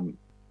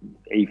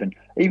 even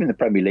the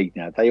Premier League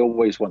now, they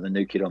always want the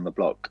new kid on the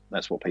block.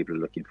 That's what people are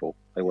looking for.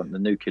 They want the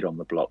new kid on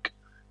the block.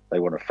 They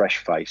want a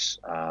fresh face.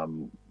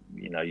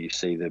 You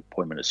see the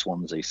appointment at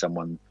Swansea,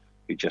 someone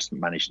who just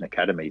managed an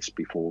academies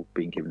before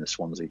being given the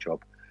Swansea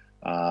job.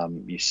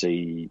 You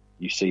see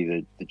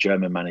the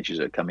German managers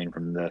that come in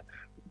from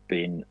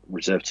being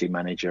reserve team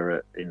manager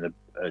at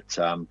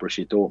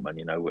Borussia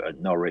Dortmund, at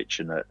Norwich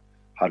and at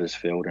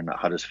Huddersfield and at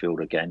Huddersfield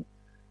again.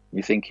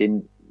 You're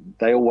thinking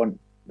they all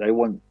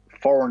want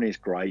foreign is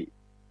great,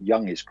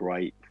 young is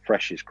great,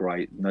 fresh is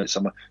great.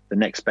 The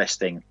next best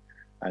thing,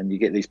 and you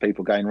get these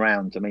people going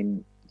round.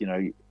 And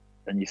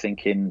you're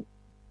thinking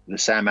the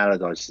Sam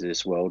Allardyce of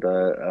this world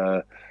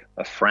are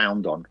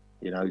frowned on.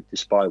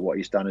 Despite what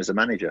he's done as a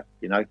manager,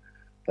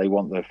 they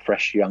want the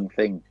fresh young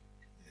thing.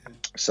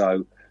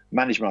 So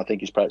management, I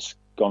think, is perhaps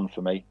gone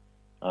for me.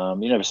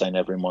 You never say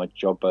never in my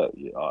job, but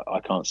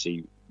I can't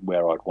see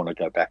where I'd want to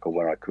go back or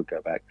where I could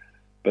go back.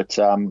 But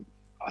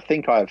I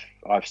think I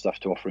have stuff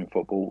to offer in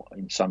football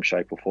in some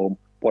shape or form.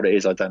 What it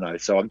is, I don't know.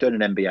 So I'm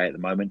doing an MBA at the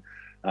moment.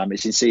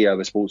 It's in CEO of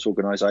a sports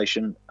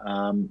organisation,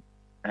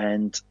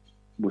 and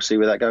we'll see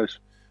where that goes.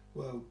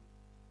 Well,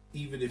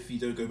 even if you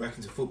don't go back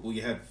into football,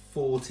 you had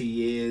 40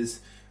 years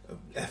of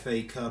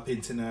FA Cup,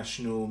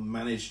 international,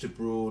 managed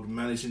abroad,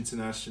 managed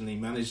internationally,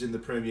 managed in the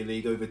Premier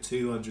League, over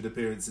 200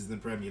 appearances in the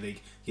Premier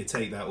League. You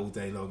take that all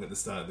day long at the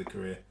start of the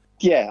career.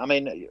 Yeah, I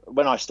mean,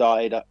 when I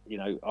started, I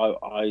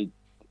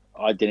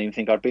didn't even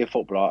think I'd be a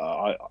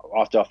footballer.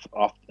 After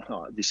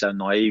this is how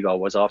naive I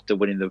was. After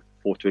winning the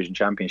 4th Division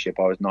Championship,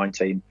 I was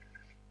 19.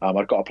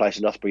 I'd got a place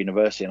at Loughborough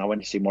University, and I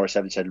went to see Maurice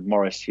Evans and said,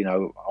 Maurice, I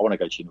want to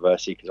go to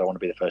university because I want to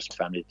be the first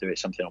family to do it,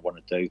 something I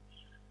want to do.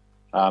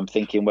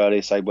 Thinking, well,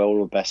 he'd say, well,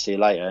 all the best, see you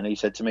later. And he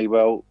said to me,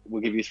 well,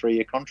 we'll give you a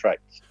 3-year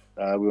contract.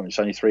 It's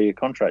only a 3-year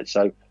contract.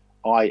 So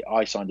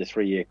I signed a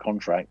 3-year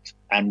contract,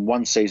 and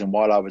one season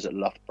while I was at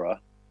Loughborough,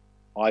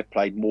 I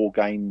played more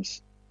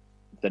games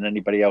than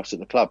anybody else at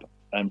the club.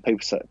 And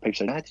people say,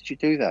 how did you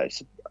do that?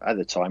 At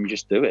the time, you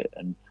just do it.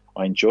 And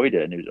I enjoyed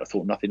it, and I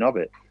thought nothing of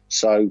it.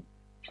 So,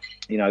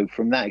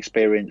 from that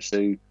experience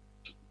to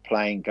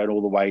playing, going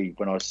all the way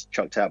when I was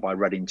chucked out by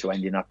Reading to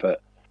ending up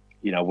at,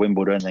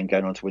 Wimbledon, then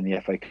going on to win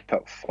the FA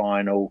Cup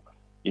final,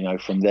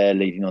 from there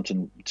leading on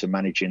to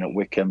managing at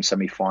Wickham,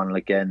 semi-final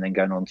again, then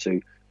going on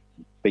to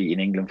beating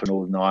England for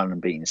Northern Ireland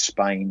and beating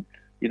Spain.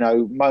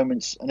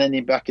 Moments, and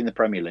then back in the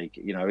Premier League,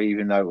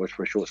 even though it was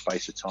for a short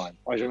space of time.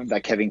 I remember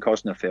that Kevin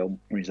Costner film,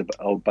 he's an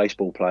old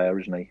baseball player,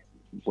 isn't he?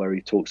 Where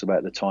he talks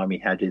about the time he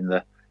had in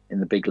the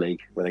big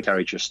league, where they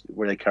carried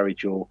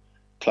your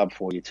club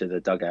for you to the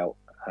dugout.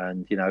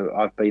 And,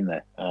 I've been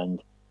there,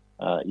 and,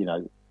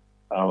 and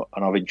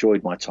I've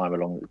enjoyed my time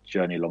along the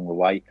journey along the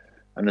way.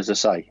 And as I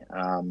say,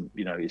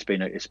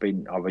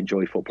 I've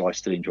enjoyed football. I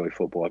still enjoy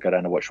football. I go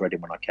down and watch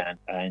Reading when I can,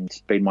 and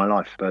it's been my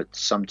life. But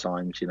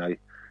sometimes,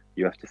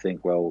 you have to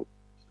think, well,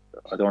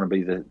 I don't want to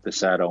be the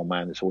sad old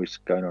man that's always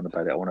going on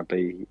about it. I want to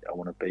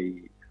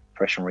be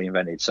fresh and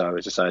reinvented. So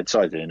as I say, I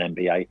decided to do an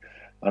MBA,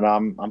 and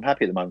I'm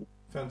happy at the moment.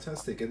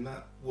 Fantastic, and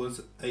that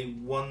was a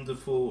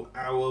wonderful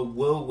hour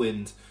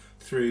whirlwind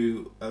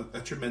through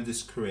a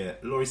tremendous career.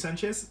 Lawrie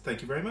Sanchez,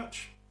 thank you very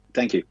much.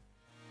 Thank you. The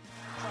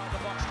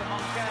box to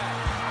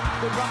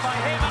Moncur. Good run by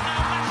him, and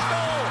now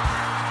Mascol.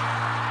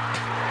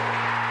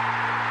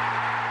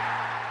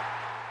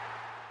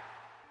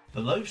 The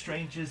Low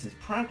Strangers is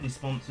proudly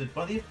sponsored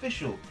by the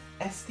official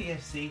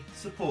STFC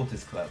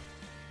Supporters Club.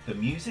 The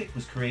music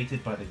was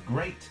created by the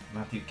great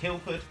Matthew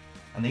Kilford,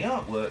 and the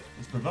artwork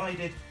was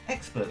provided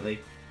expertly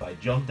by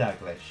John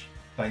Daglish.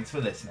 Thanks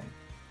for listening.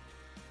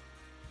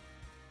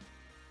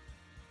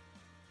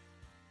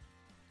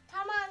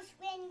 Come on,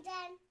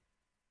 Swindon.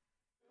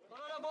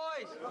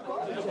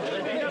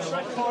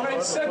 For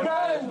it's a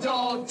grand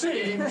old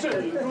team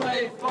to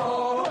play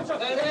for,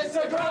 and it's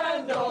a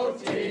grand old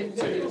team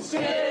to see.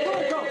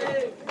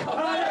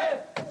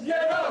 And if you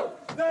know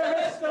the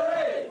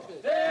history,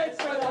 it's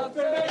enough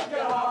to make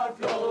your heart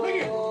glow.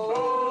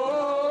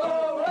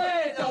 Oh,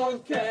 we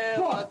don't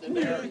care what the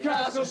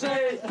Newcastle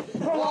say.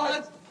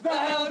 What the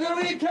hell do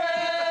we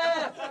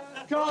care?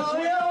 'Cause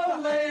we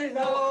only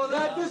know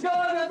that there's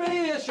gonna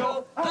be a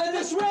show, and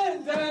the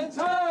Swindon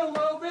town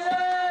will be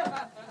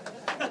there.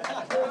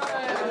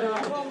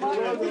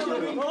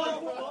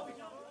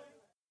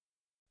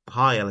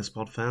 Hi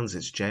LSPod fans,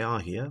 it's JR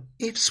here.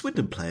 If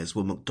Swindon players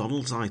were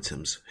McDonald's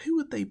items, who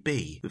would they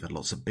be? We've had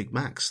lots of Big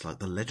Macs like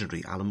the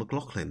legendary Alan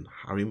McLaughlin,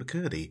 Harry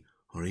McCurdy,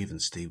 or even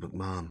Steve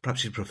McMahon.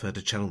 Perhaps you'd prefer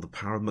to channel the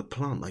power of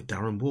McPlant like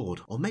Darren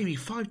Ward, or maybe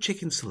 5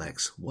 chicken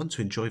selects, one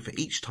to enjoy for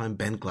each time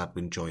Ben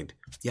Gladwin joined.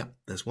 Yep,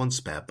 there's one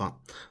spare, but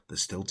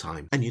there's still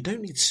time. And you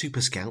don't need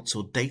Super Scouts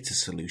or data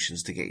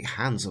solutions to get your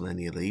hands on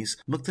any of these.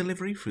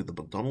 McDelivery through the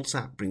McDonald's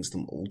app brings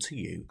them all to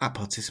you. At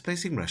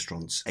participating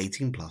restaurants,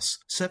 18+,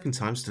 serving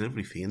times,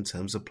 delivery fee and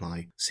terms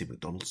apply. See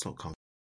mcdonalds.com.